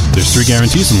 There's 3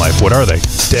 guarantees in life. What are they?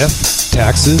 Death,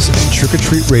 taxes, and Trick or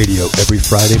Treat Radio every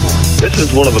Friday morning. This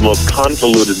is one of the most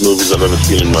convoluted movies I've ever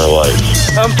seen in my life.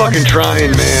 I'm fucking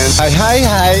trying, man.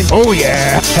 Hi. Oh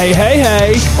yeah. Hey.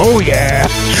 Oh yeah.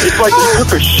 It's like you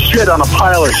took a shit on a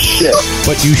pile of shit.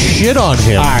 But you shit on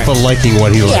him for liking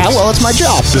what he likes. Yeah, well, it's my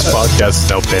job. This podcast is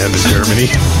now banned in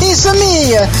Germany. It's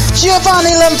me,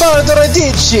 Giovanni Lombardo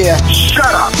Radici.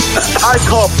 Shut up. I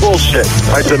call bullshit.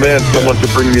 I demand someone to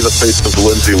bring me the face of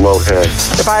Lindsay Lohan.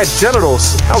 If I had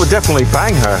genitals, I would definitely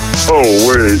bang her. Oh,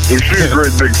 wait. She's a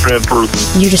great big fan person.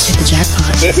 You just hit the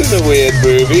jackpot. This is a weird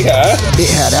movie, huh? It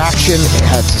had action, it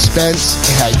had suspense,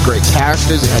 it had great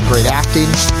characters, it had great acting.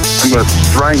 I'm going to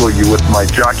strangle you with my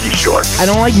jockey shorts. I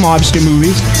don't like mobster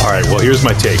movies. All right, well, here's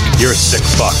my take. You're a sick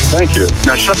fuck. Thank you.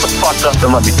 Now shut the fuck up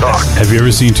and let me talk. Have you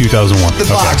ever seen 2001? The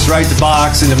box, right? The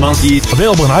box and the monkey.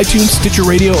 Available on iTunes, Stitcher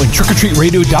Radio, and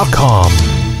trickortreatradio.com.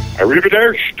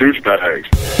 Arrivederci, douchebags.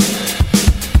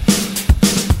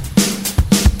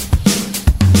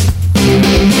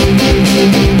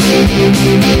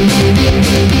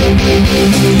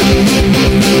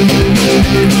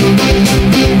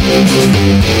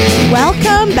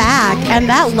 Welcome back, and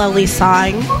that lovely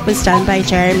song was done by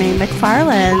Jeremy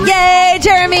McFarland. Yay,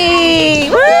 Jeremy!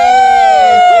 Woo!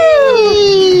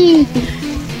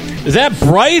 Is that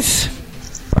Bryce?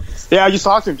 Yeah, I just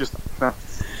talked to him just now.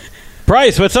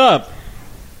 Bryce, what's up?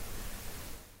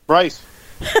 Bryce.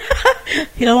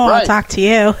 He don't want to talk to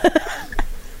you.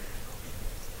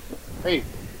 Hey.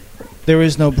 There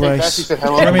is no Bessie Bryce. said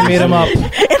hello. Jeremy made him up.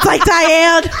 It's like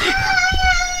Diane.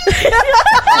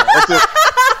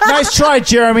 Nice try,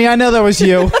 Jeremy. I know that was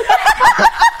you.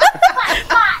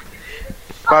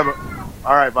 Bye.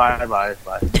 All right, bye.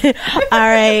 All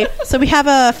right. So we have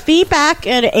a feedback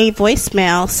and a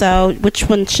voicemail. So which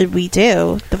one should we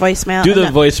do? The voicemail? Do the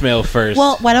voicemail first.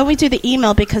 Well, why don't we do the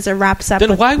email because it wraps up.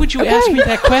 Then why would you ask me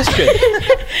that question?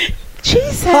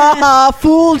 Jesus.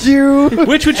 Fooled you.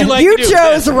 Which would you like You to do?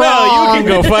 chose wrong. Well, you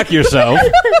can go fuck yourself.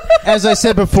 As I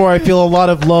said before, I feel a lot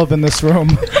of love in this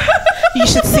room. You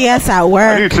should see us at I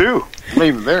work. do too. I'm not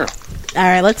even there. All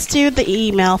right, let's do the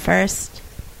email first.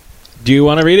 Do you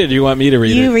want to read it or do you want me to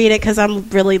read it? You read it because I'm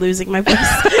really losing my voice.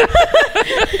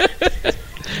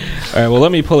 All right, well,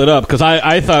 let me pull it up because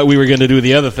I thought we were going to do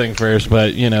the other thing first,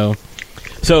 but, you know.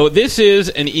 So this is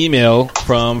an email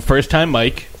from First Time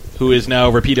Mike, who is now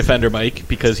Repeat Offender Mike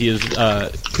because he has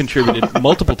contributed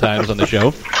multiple times on the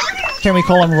show. Can we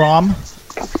call him Rom?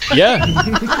 Yeah.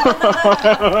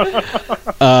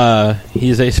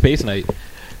 He's a space knight.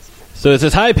 So it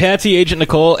says, hi, Patsy, Agent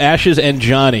Nicole, Ashes, and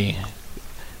Johnny.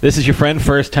 This is your friend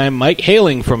First Time Mike,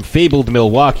 hailing from fabled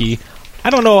Milwaukee. I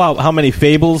don't know how many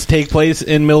fables take place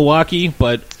in Milwaukee,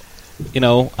 but, you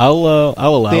know, I'll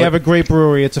allow it. They have a great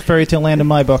brewery. It's a fairy tale land in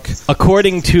my book.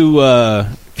 According to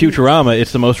Futurama,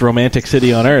 it's the most romantic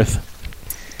city on Earth.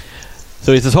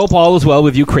 So he says, hope all is well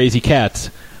with you crazy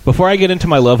cats. Before I get into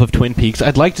my love of Twin Peaks,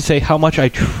 I'd like to say how much I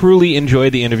truly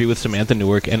enjoyed the interview with Samantha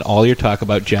Newark and all your talk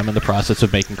about Jem and the process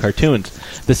of making cartoons.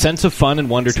 The sense of fun and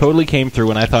wonder totally came through,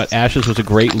 and I thought Ashes was a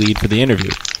great lead for the interview.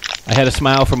 I had a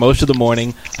smile for most of the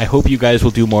morning. I hope you guys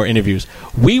will do more interviews.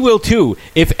 We will too.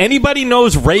 If anybody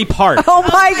knows Ray Park. Oh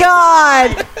my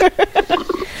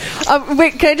God.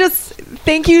 Wait, can I just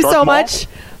thank you so much,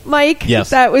 Mike? Yes.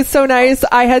 That was so nice.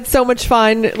 I had so much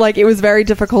fun. Like, it was very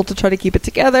difficult to try to keep it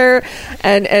together.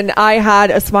 And I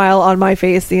had a smile on my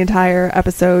face the entire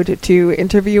episode. To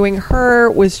interviewing her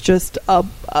was just a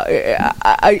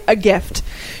gift.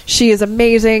 She is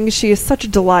amazing. She is such a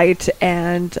delight.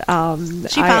 And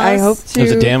I hope to... It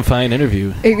was a damn fine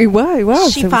interview. It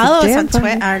was. She follows us on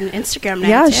Twitter, on Instagram now.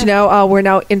 Yeah, too. we're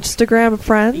now Instagram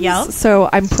friends. Yep. So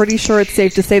I'm pretty sure it's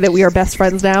safe to say that we are best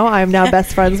friends now. I'm now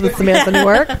best friends with Samantha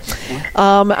Newark.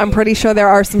 I'm pretty sure there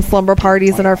are some slumber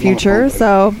parties in our future.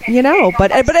 So,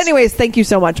 But anyways, thank you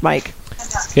so much, Mike.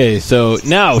 Okay, so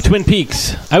now Twin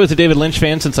Peaks. I was a David Lynch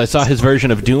fan since I saw his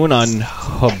version of Dune on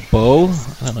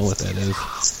Hbo. I don't know what that is.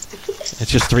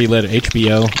 It's just 3-letter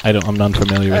HBO. I'm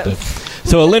unfamiliar with it.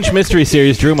 So a Lynch mystery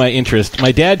series drew my interest.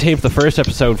 My dad taped the first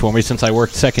episode for me since I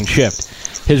worked second shift.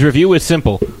 His review was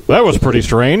simple. That was pretty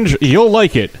strange. You'll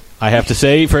like it. I have to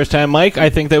say, first time Mike, I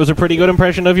think that was a pretty good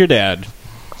impression of your dad.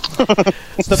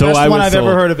 It's the best one I've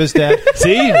ever heard of his dad.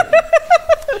 See?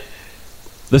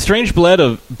 The strange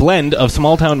blend of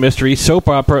small-town mystery, soap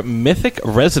opera, mythic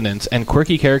resonance, and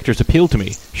quirky characters appealed to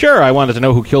me. Sure, I wanted to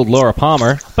know who killed Laura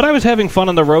Palmer, but I was having fun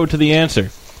on the road to the answer.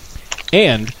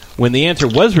 And when the answer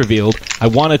was revealed, I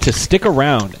wanted to stick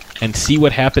around and see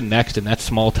what happened next in that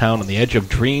small town on the edge of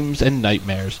dreams and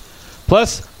nightmares.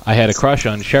 Plus, I had a crush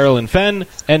on Sherilyn Fenn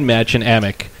and Machen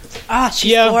Amick. Ah,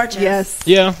 she's gorgeous. Yes.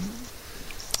 Yeah,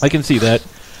 I can see that.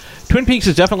 Twin Peaks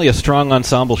is definitely a strong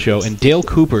ensemble show, and Dale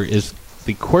Cooper is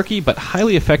the quirky but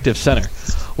highly effective center.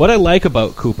 What I like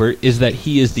about Cooper is that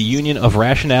he is the union of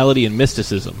rationality and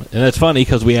mysticism. And that's funny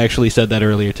because we actually said that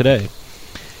earlier today.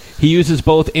 He uses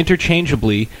both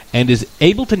interchangeably and is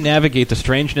able to navigate the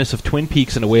strangeness of Twin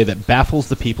Peaks in a way that baffles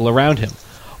the people around him.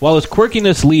 While his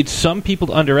quirkiness leads some people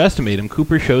to underestimate him,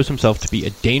 Cooper shows himself to be a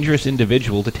dangerous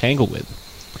individual to tangle with.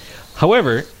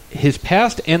 However, his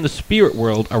past and the spirit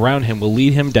world around him will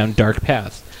lead him down dark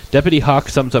paths. Deputy Hawk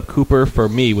sums up Cooper for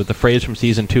me with the phrase from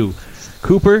Season 2.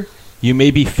 Cooper, you may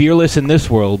be fearless in this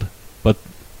world, but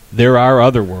there are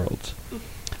other worlds.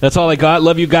 That's all I got.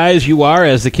 Love you guys. You are,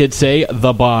 as the kids say,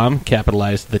 the bomb.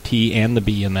 Capitalized the T and the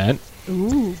B in that.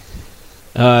 Ooh.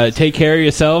 Take care of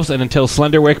yourselves, and until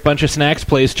Slenderwick Bunch of Snacks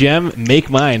plays Gem, make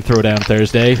mine Throwdown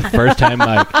Thursday. First time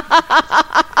Mike.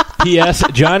 P.S.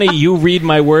 Johnny, you read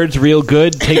my words real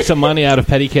good. Take some money out of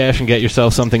petty cash and get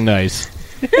yourself something nice.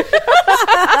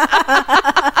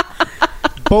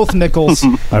 Both nickels.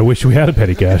 I wish we had a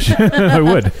petty cash. I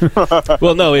would.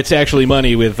 Well, no, it's actually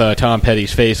money with Tom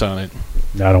Petty's face on it.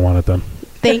 No, I don't want it then.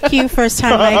 Thank you, first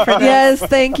time Mike, for this. Yes,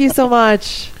 thank you so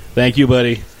much. Thank you,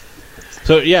 buddy.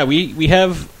 So, yeah, we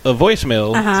have a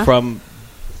voicemail from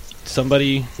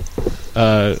somebody,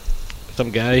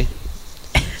 some guy.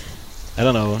 I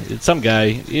don't know. It's some guy.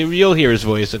 You'll hear his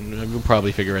voice, and we'll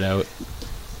probably figure it out.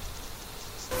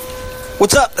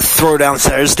 What's up, Throwdown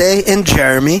Thursday, and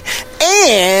Jeremy,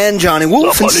 and Johnny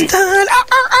Wolfenstein,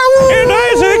 and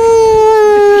Isaac.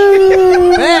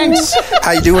 Thanks.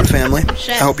 How you doing, family?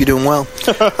 I hope you're doing well.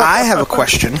 I have a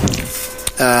question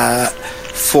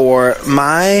for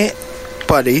my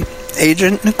buddy,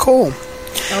 Agent Nicole.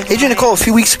 Okay. Agent Nicole, a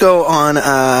few weeks ago on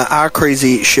our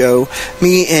crazy show,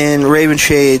 me and Raven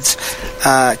Shades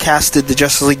casted the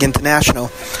Justice League International.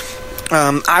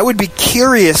 I would be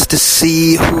curious to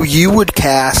see who you would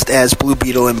cast as Blue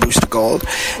Beetle and Booster Gold.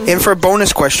 And for a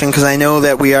bonus question, because I know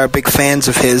that we are big fans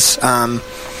of his,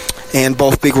 and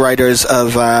both big writers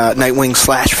of Nightwing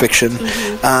 / fiction,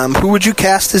 who would you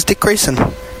cast as Dick Grayson?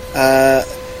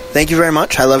 Thank you very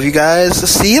much. I love you guys.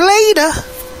 See you later.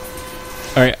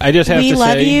 All right, I just have to say... We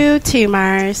love you too,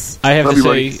 Mars. I have to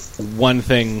say one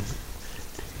thing.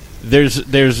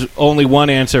 There's only one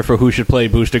answer for who should play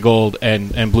Booster Gold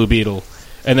and Blue Beetle,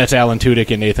 and that's Alan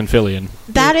Tudyk and Nathan Fillion.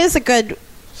 That is a good.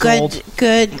 I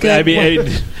mean,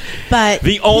 but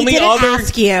the only he didn't other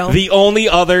ask you. The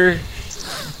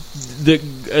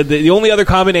only other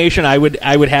combination I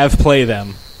would have play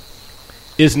them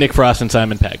is Nick Frost and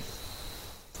Simon Pegg.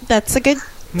 That's a good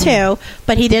too,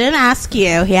 but he didn't ask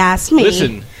you. He asked me.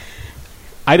 Listen,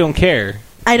 I don't care.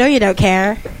 I know you don't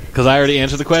care. Because I already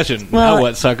answered the question. Well, now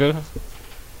what, sucker?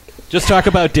 Just talk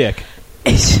about Dick.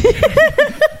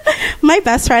 My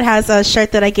best friend has a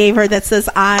shirt that I gave her that says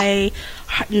I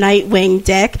Nightwing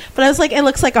Dick, but I was like, it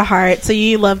looks like a heart, so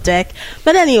you love Dick.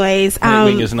 But anyways,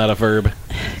 Nightwing is not a verb.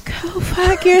 Go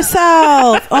fuck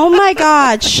yourself. Oh my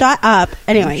god, shut up.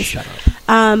 Anyways, shut up.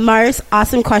 Mars,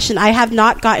 awesome question. I have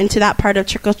not gotten to that part of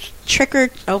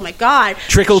oh my god.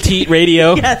 Trickle Teat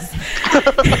Radio. Yes.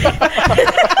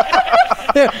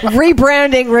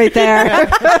 Rebranding right there.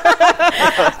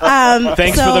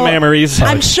 Thanks for the memories.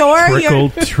 I'm sure Trickle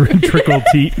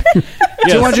Teat.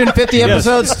 Yes. 250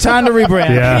 episodes, time to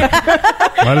rebrand. Yeah.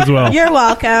 Might as well. You're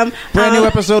welcome. Brand new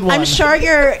episode 1. I'm sure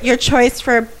your choice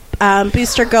for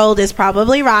Booster Gold is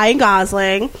probably Ryan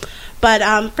Gosling.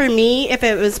 But for me, if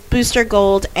it was Booster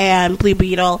Gold and Blue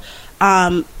Beetle,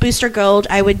 Booster Gold,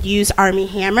 I would use Armie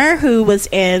Hammer, who was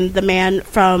in The Man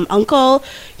from U.N.C.L.E.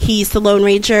 He's the Lone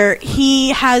Ranger. He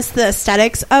has the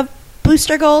aesthetics of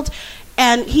Booster Gold,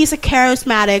 and he's a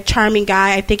charismatic, charming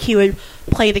guy. I think he would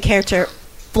play the character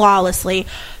flawlessly.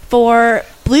 For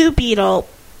Blue Beetle,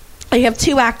 I have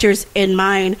 2 actors in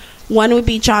mind. One would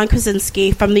be John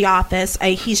Krasinski from The Office.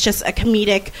 He's just a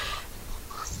comedic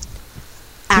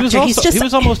actor. He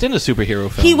was almost in a superhero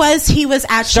film. He was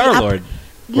actually Star-Lord.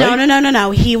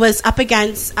 No. He was up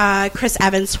against Chris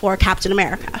Evans for Captain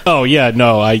America. Oh yeah,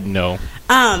 no, I know.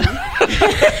 Star-Lord,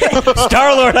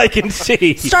 I can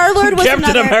see. Star-Lord was Captain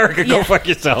another, America. Go fuck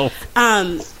yourself.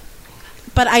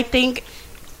 But I think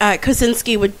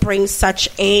Krasinski would bring such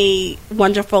a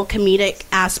wonderful comedic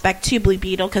aspect to Blue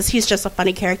Beetle because he's just a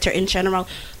funny character in general.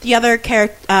 The other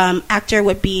actor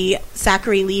would be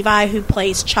Zachary Levi, who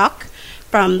plays Chuck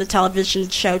from the television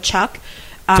show Chuck.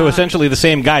 So essentially the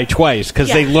same guy twice because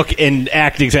they look and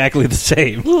act exactly the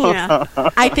same. Yeah,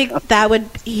 I think that would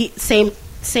same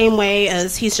way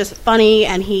as he's just funny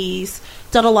and he's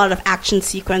done a lot of action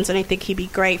sequence, and I think he'd be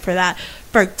great for that.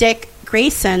 For Dick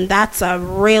Grayson, that's a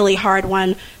really hard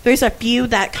one. There's a few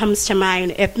that comes to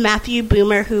mind. If Matthew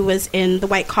Boomer, who was in The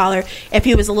White Collar, if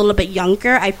he was a little bit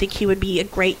younger, I think he would be a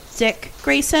great Dick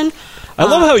Grayson. I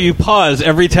love how you pause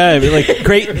every time. You're like,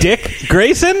 great Dick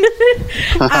Grayson?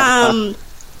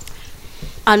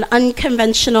 An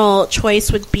unconventional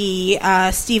choice would be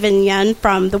Steven Yeun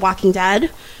from The Walking Dead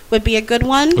would be a good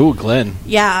one. Ooh, Glenn.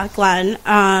 Yeah, Glenn.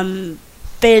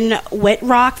 Finn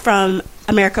Wittrock from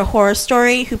American Horror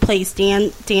Story, who plays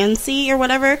Dancy or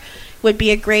whatever, would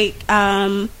be a great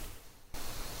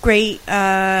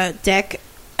Dick.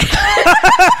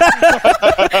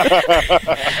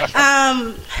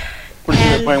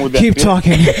 Keep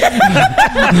talking.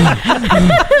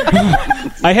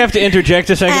 I have to interject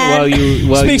a second while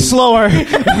you speak slower.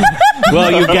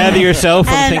 While you gather yourself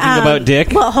from thinking about Dick.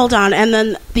 Well, hold on. And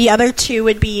then the other 2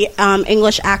 would be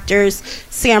English actors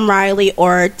Sam Riley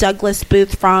or Douglas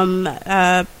Booth from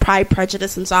Pride,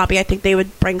 Prejudice, and Zombie. I think they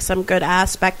would bring some good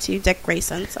aspect to Dick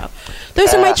Grayson. So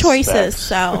those are my choices.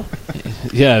 So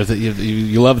yeah,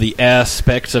 you love the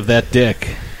aspects of that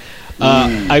Dick.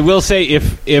 I will say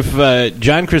if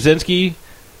John Krasinski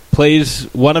plays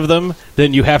one of them,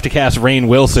 then you have to cast Rainn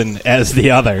Wilson as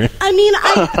the other. I mean,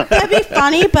 that'd be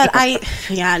funny, but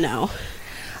no.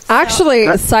 Actually,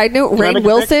 a side note, Rainn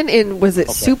Wilson was it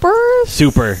Super?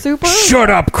 Super. Shut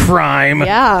up, crime.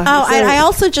 Yeah. Oh, I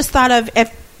also just thought of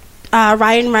if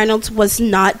Ryan Reynolds was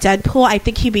not Deadpool, I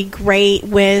think he'd be great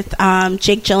with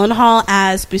Jake Gyllenhaal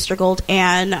as Booster Gold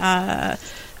and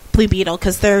Blue Beetle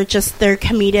because they're their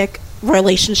comedic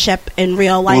relationship in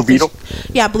real life. Blue Beetle?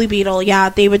 Yeah, Blue Beetle. Yeah,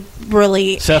 they would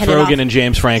really Seth hit it Rogen off. and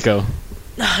James Franco.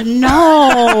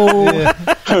 No.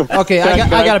 Okay, I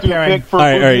got a pairing. For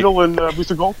Blue Beetle and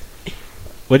Booster Gold?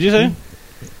 What'd you say?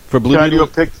 For Blue Beetle?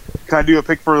 Can I do a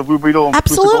pick for the Blue Beetle and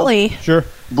Absolutely. Booster Gold?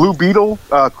 Sure. Blue Beetle,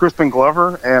 Crispin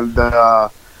Glover, and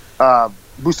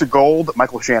Booster Gold,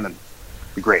 Michael Shannon.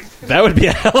 Be great. That would be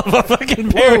a hell of a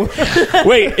fucking pair.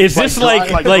 Wait, is this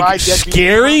like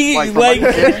scary?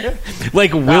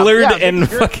 Like Willard and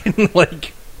fucking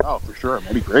like... Oh, for sure.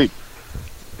 That'd be great.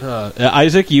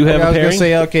 Isaac, you have a pairing? I was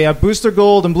going to say, Booster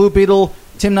Gold and Blue Beetle,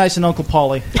 Tim Nice and Uncle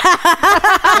Paulie.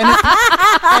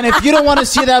 and if you don't want to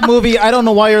see that movie, I don't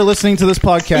know why you're listening to this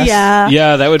podcast.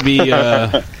 Yeah, that would be...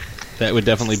 that would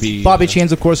definitely be... Bobby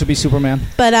Chains, of course, would be Superman.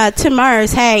 But to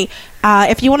Mars, hey,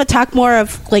 if you want to talk more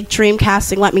of like dream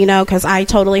casting, let me know because I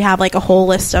totally have like a whole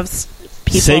list of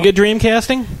people. Sega dream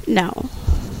casting? No.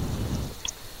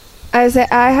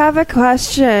 I have a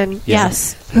question.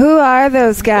 Yes. Who are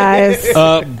those guys?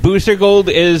 Booster Gold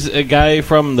is a guy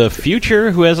from the future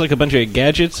who has like a bunch of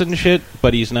gadgets and shit,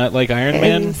 but he's not like Iron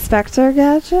Man. Inspector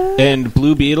Gadget? And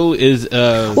Blue Beetle is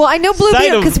well, I know Blue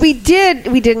Beetle because we did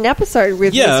an episode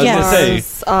with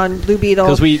Mars on Blue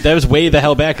Beetle because that was way the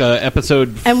hell back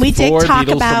episode and we 4, did talk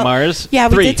Beetles about from Mars. Yeah,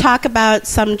 3. we did talk about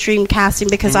some dream casting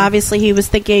because obviously he was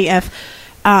thinking if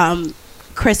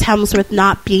Chris Hemsworth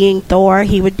not being Thor,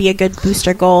 he would be a good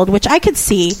Booster Gold, which I could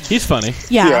see. He's funny.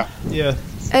 Yeah.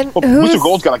 And Well, Booster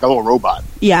Gold's got like a little robot.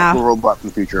 Yeah. A little robot from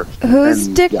the future. Who's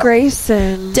And, Dick yeah.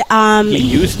 Grayson? He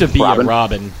used to be a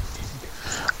Robin.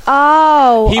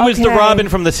 Oh, He was the okay. Robin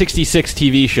from the 66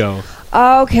 TV show.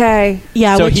 Okay.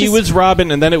 Yeah. So which he is- was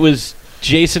Robin, and then it was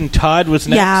Jason Todd was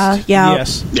next. Yeah.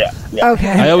 Yes. Yeah. Okay.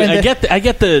 I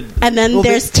get the. And then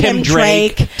there's Tim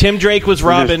Drake. Tim Drake was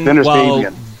Robin then there's while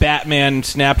Fabian. Batman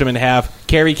snapped him in half.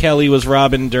 Carrie Kelly was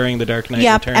Robin during The Dark Knight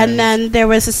Yep. Returns. And then there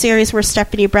was a series where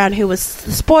Stephanie Brown, who was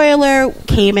the spoiler,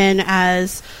 came in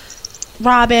as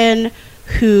Robin,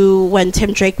 who when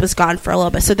Tim Drake was gone for a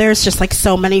little bit. So there's just like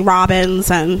so many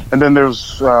Robins and then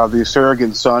there's the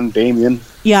surrogate son, Damien.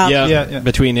 yeah,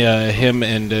 between him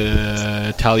and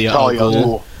Talia al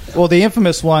Ghul. Well, the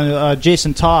infamous one,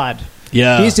 Jason Todd.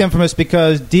 Yeah. He's infamous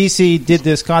because DC did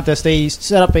this contest. They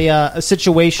set up a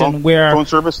situation where phone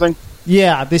service thing.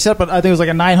 Yeah, they set up. I think it was like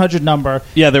a 900 number.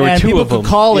 Yeah, there were and two people of them. could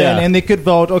call in Yeah. and they could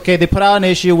vote. Okay, they put out an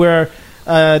issue where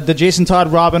the Jason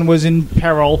Todd Robin was in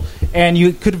peril, and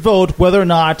you could vote whether or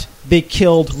not they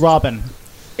killed Robin.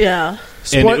 Yeah.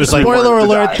 And it was like- spoiler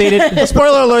alert! They did.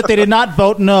 Spoiler alert! They did not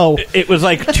vote no. It was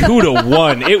like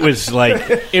 2-1.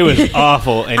 It was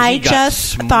awful. And I he got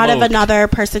just thought of smoked. another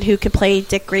person who could play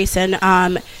Dick Grayson.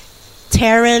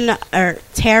 Taron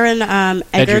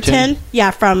Egerton.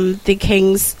 Yeah, from the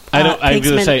King's. I don't. I'm Kingsman-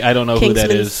 going to say I don't know who that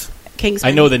Kingsman's- is.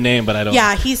 Kingsman. I know the name, but I don't.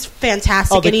 Yeah, he's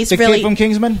fantastic, and he's the really kid from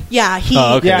Kingsman. Yeah, he.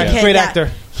 Oh, okay, Yeah, the kid great that- actor.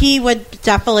 He would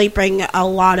definitely bring a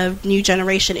lot of new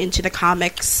generation into the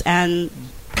comics and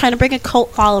kind of bring a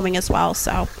cult following as well.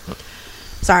 So,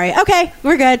 sorry. Okay,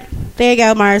 we're good. There you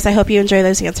go, Mars. I hope you enjoy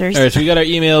those answers. All right, so we got our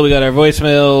email, we got our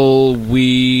voicemail.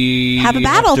 We Have a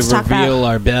battle to to talk reveal about.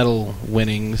 our battle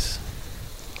winnings.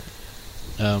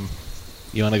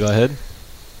 You want to go ahead?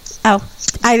 Oh,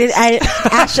 I did. I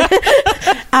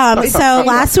actually. So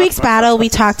last week's battle, we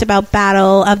talked about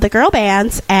Battle of the Girl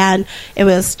Bands, and it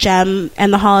was Gem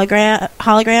and the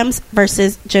Holograms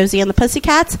versus Josie and the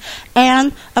Pussycats,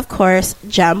 and of course,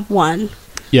 Gem won.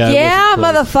 Yeah,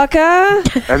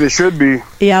 motherfucker. As it should be.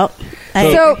 Yep.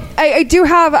 So I do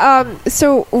have.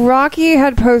 So Rocky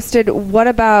had posted, "What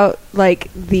about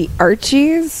like the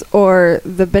Archies or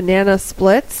the Banana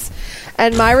Splits?"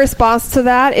 And my response to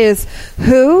that is,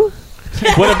 "Who?"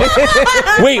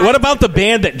 What about the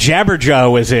band that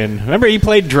Jabberjaw was in? Remember he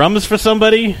played drums for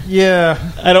somebody? Yeah.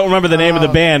 I don't remember the name of the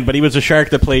band, but he was a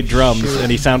shark that played drums,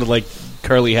 and he sounded like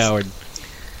Curly Howard.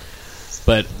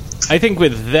 But I think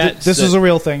with that... This is a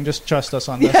real thing. Just trust us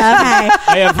on this. Okay.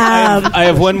 I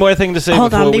have one more thing to say.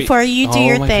 Hold on, before you do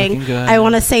your my thing, fucking God. I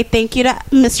want to say thank you to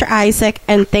Mr. Isaac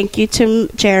and thank you to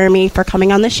Jeremy for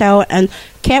coming on the show, and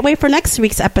can't wait for next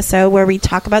week's episode where we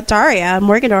talk about Daria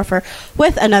Morgendorffer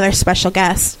with another special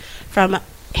guest from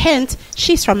Hint.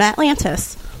 She's from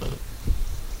Atlantis.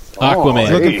 Aquaman.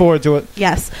 Looking forward to it.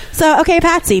 Yes. So, okay,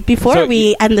 Patsy, before So,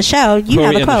 we end the show, you Before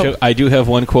have we a end the quote. show, I do have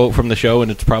one quote from the show, and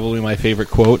it's probably my favorite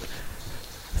quote.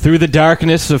 Through the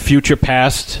darkness of future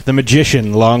past, the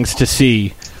magician longs to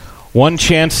see one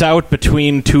chance out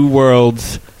between two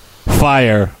worlds.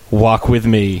 Fire, walk with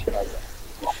me.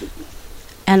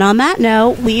 And on that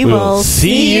note, we We'll will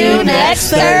see you next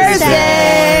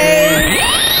Thursday.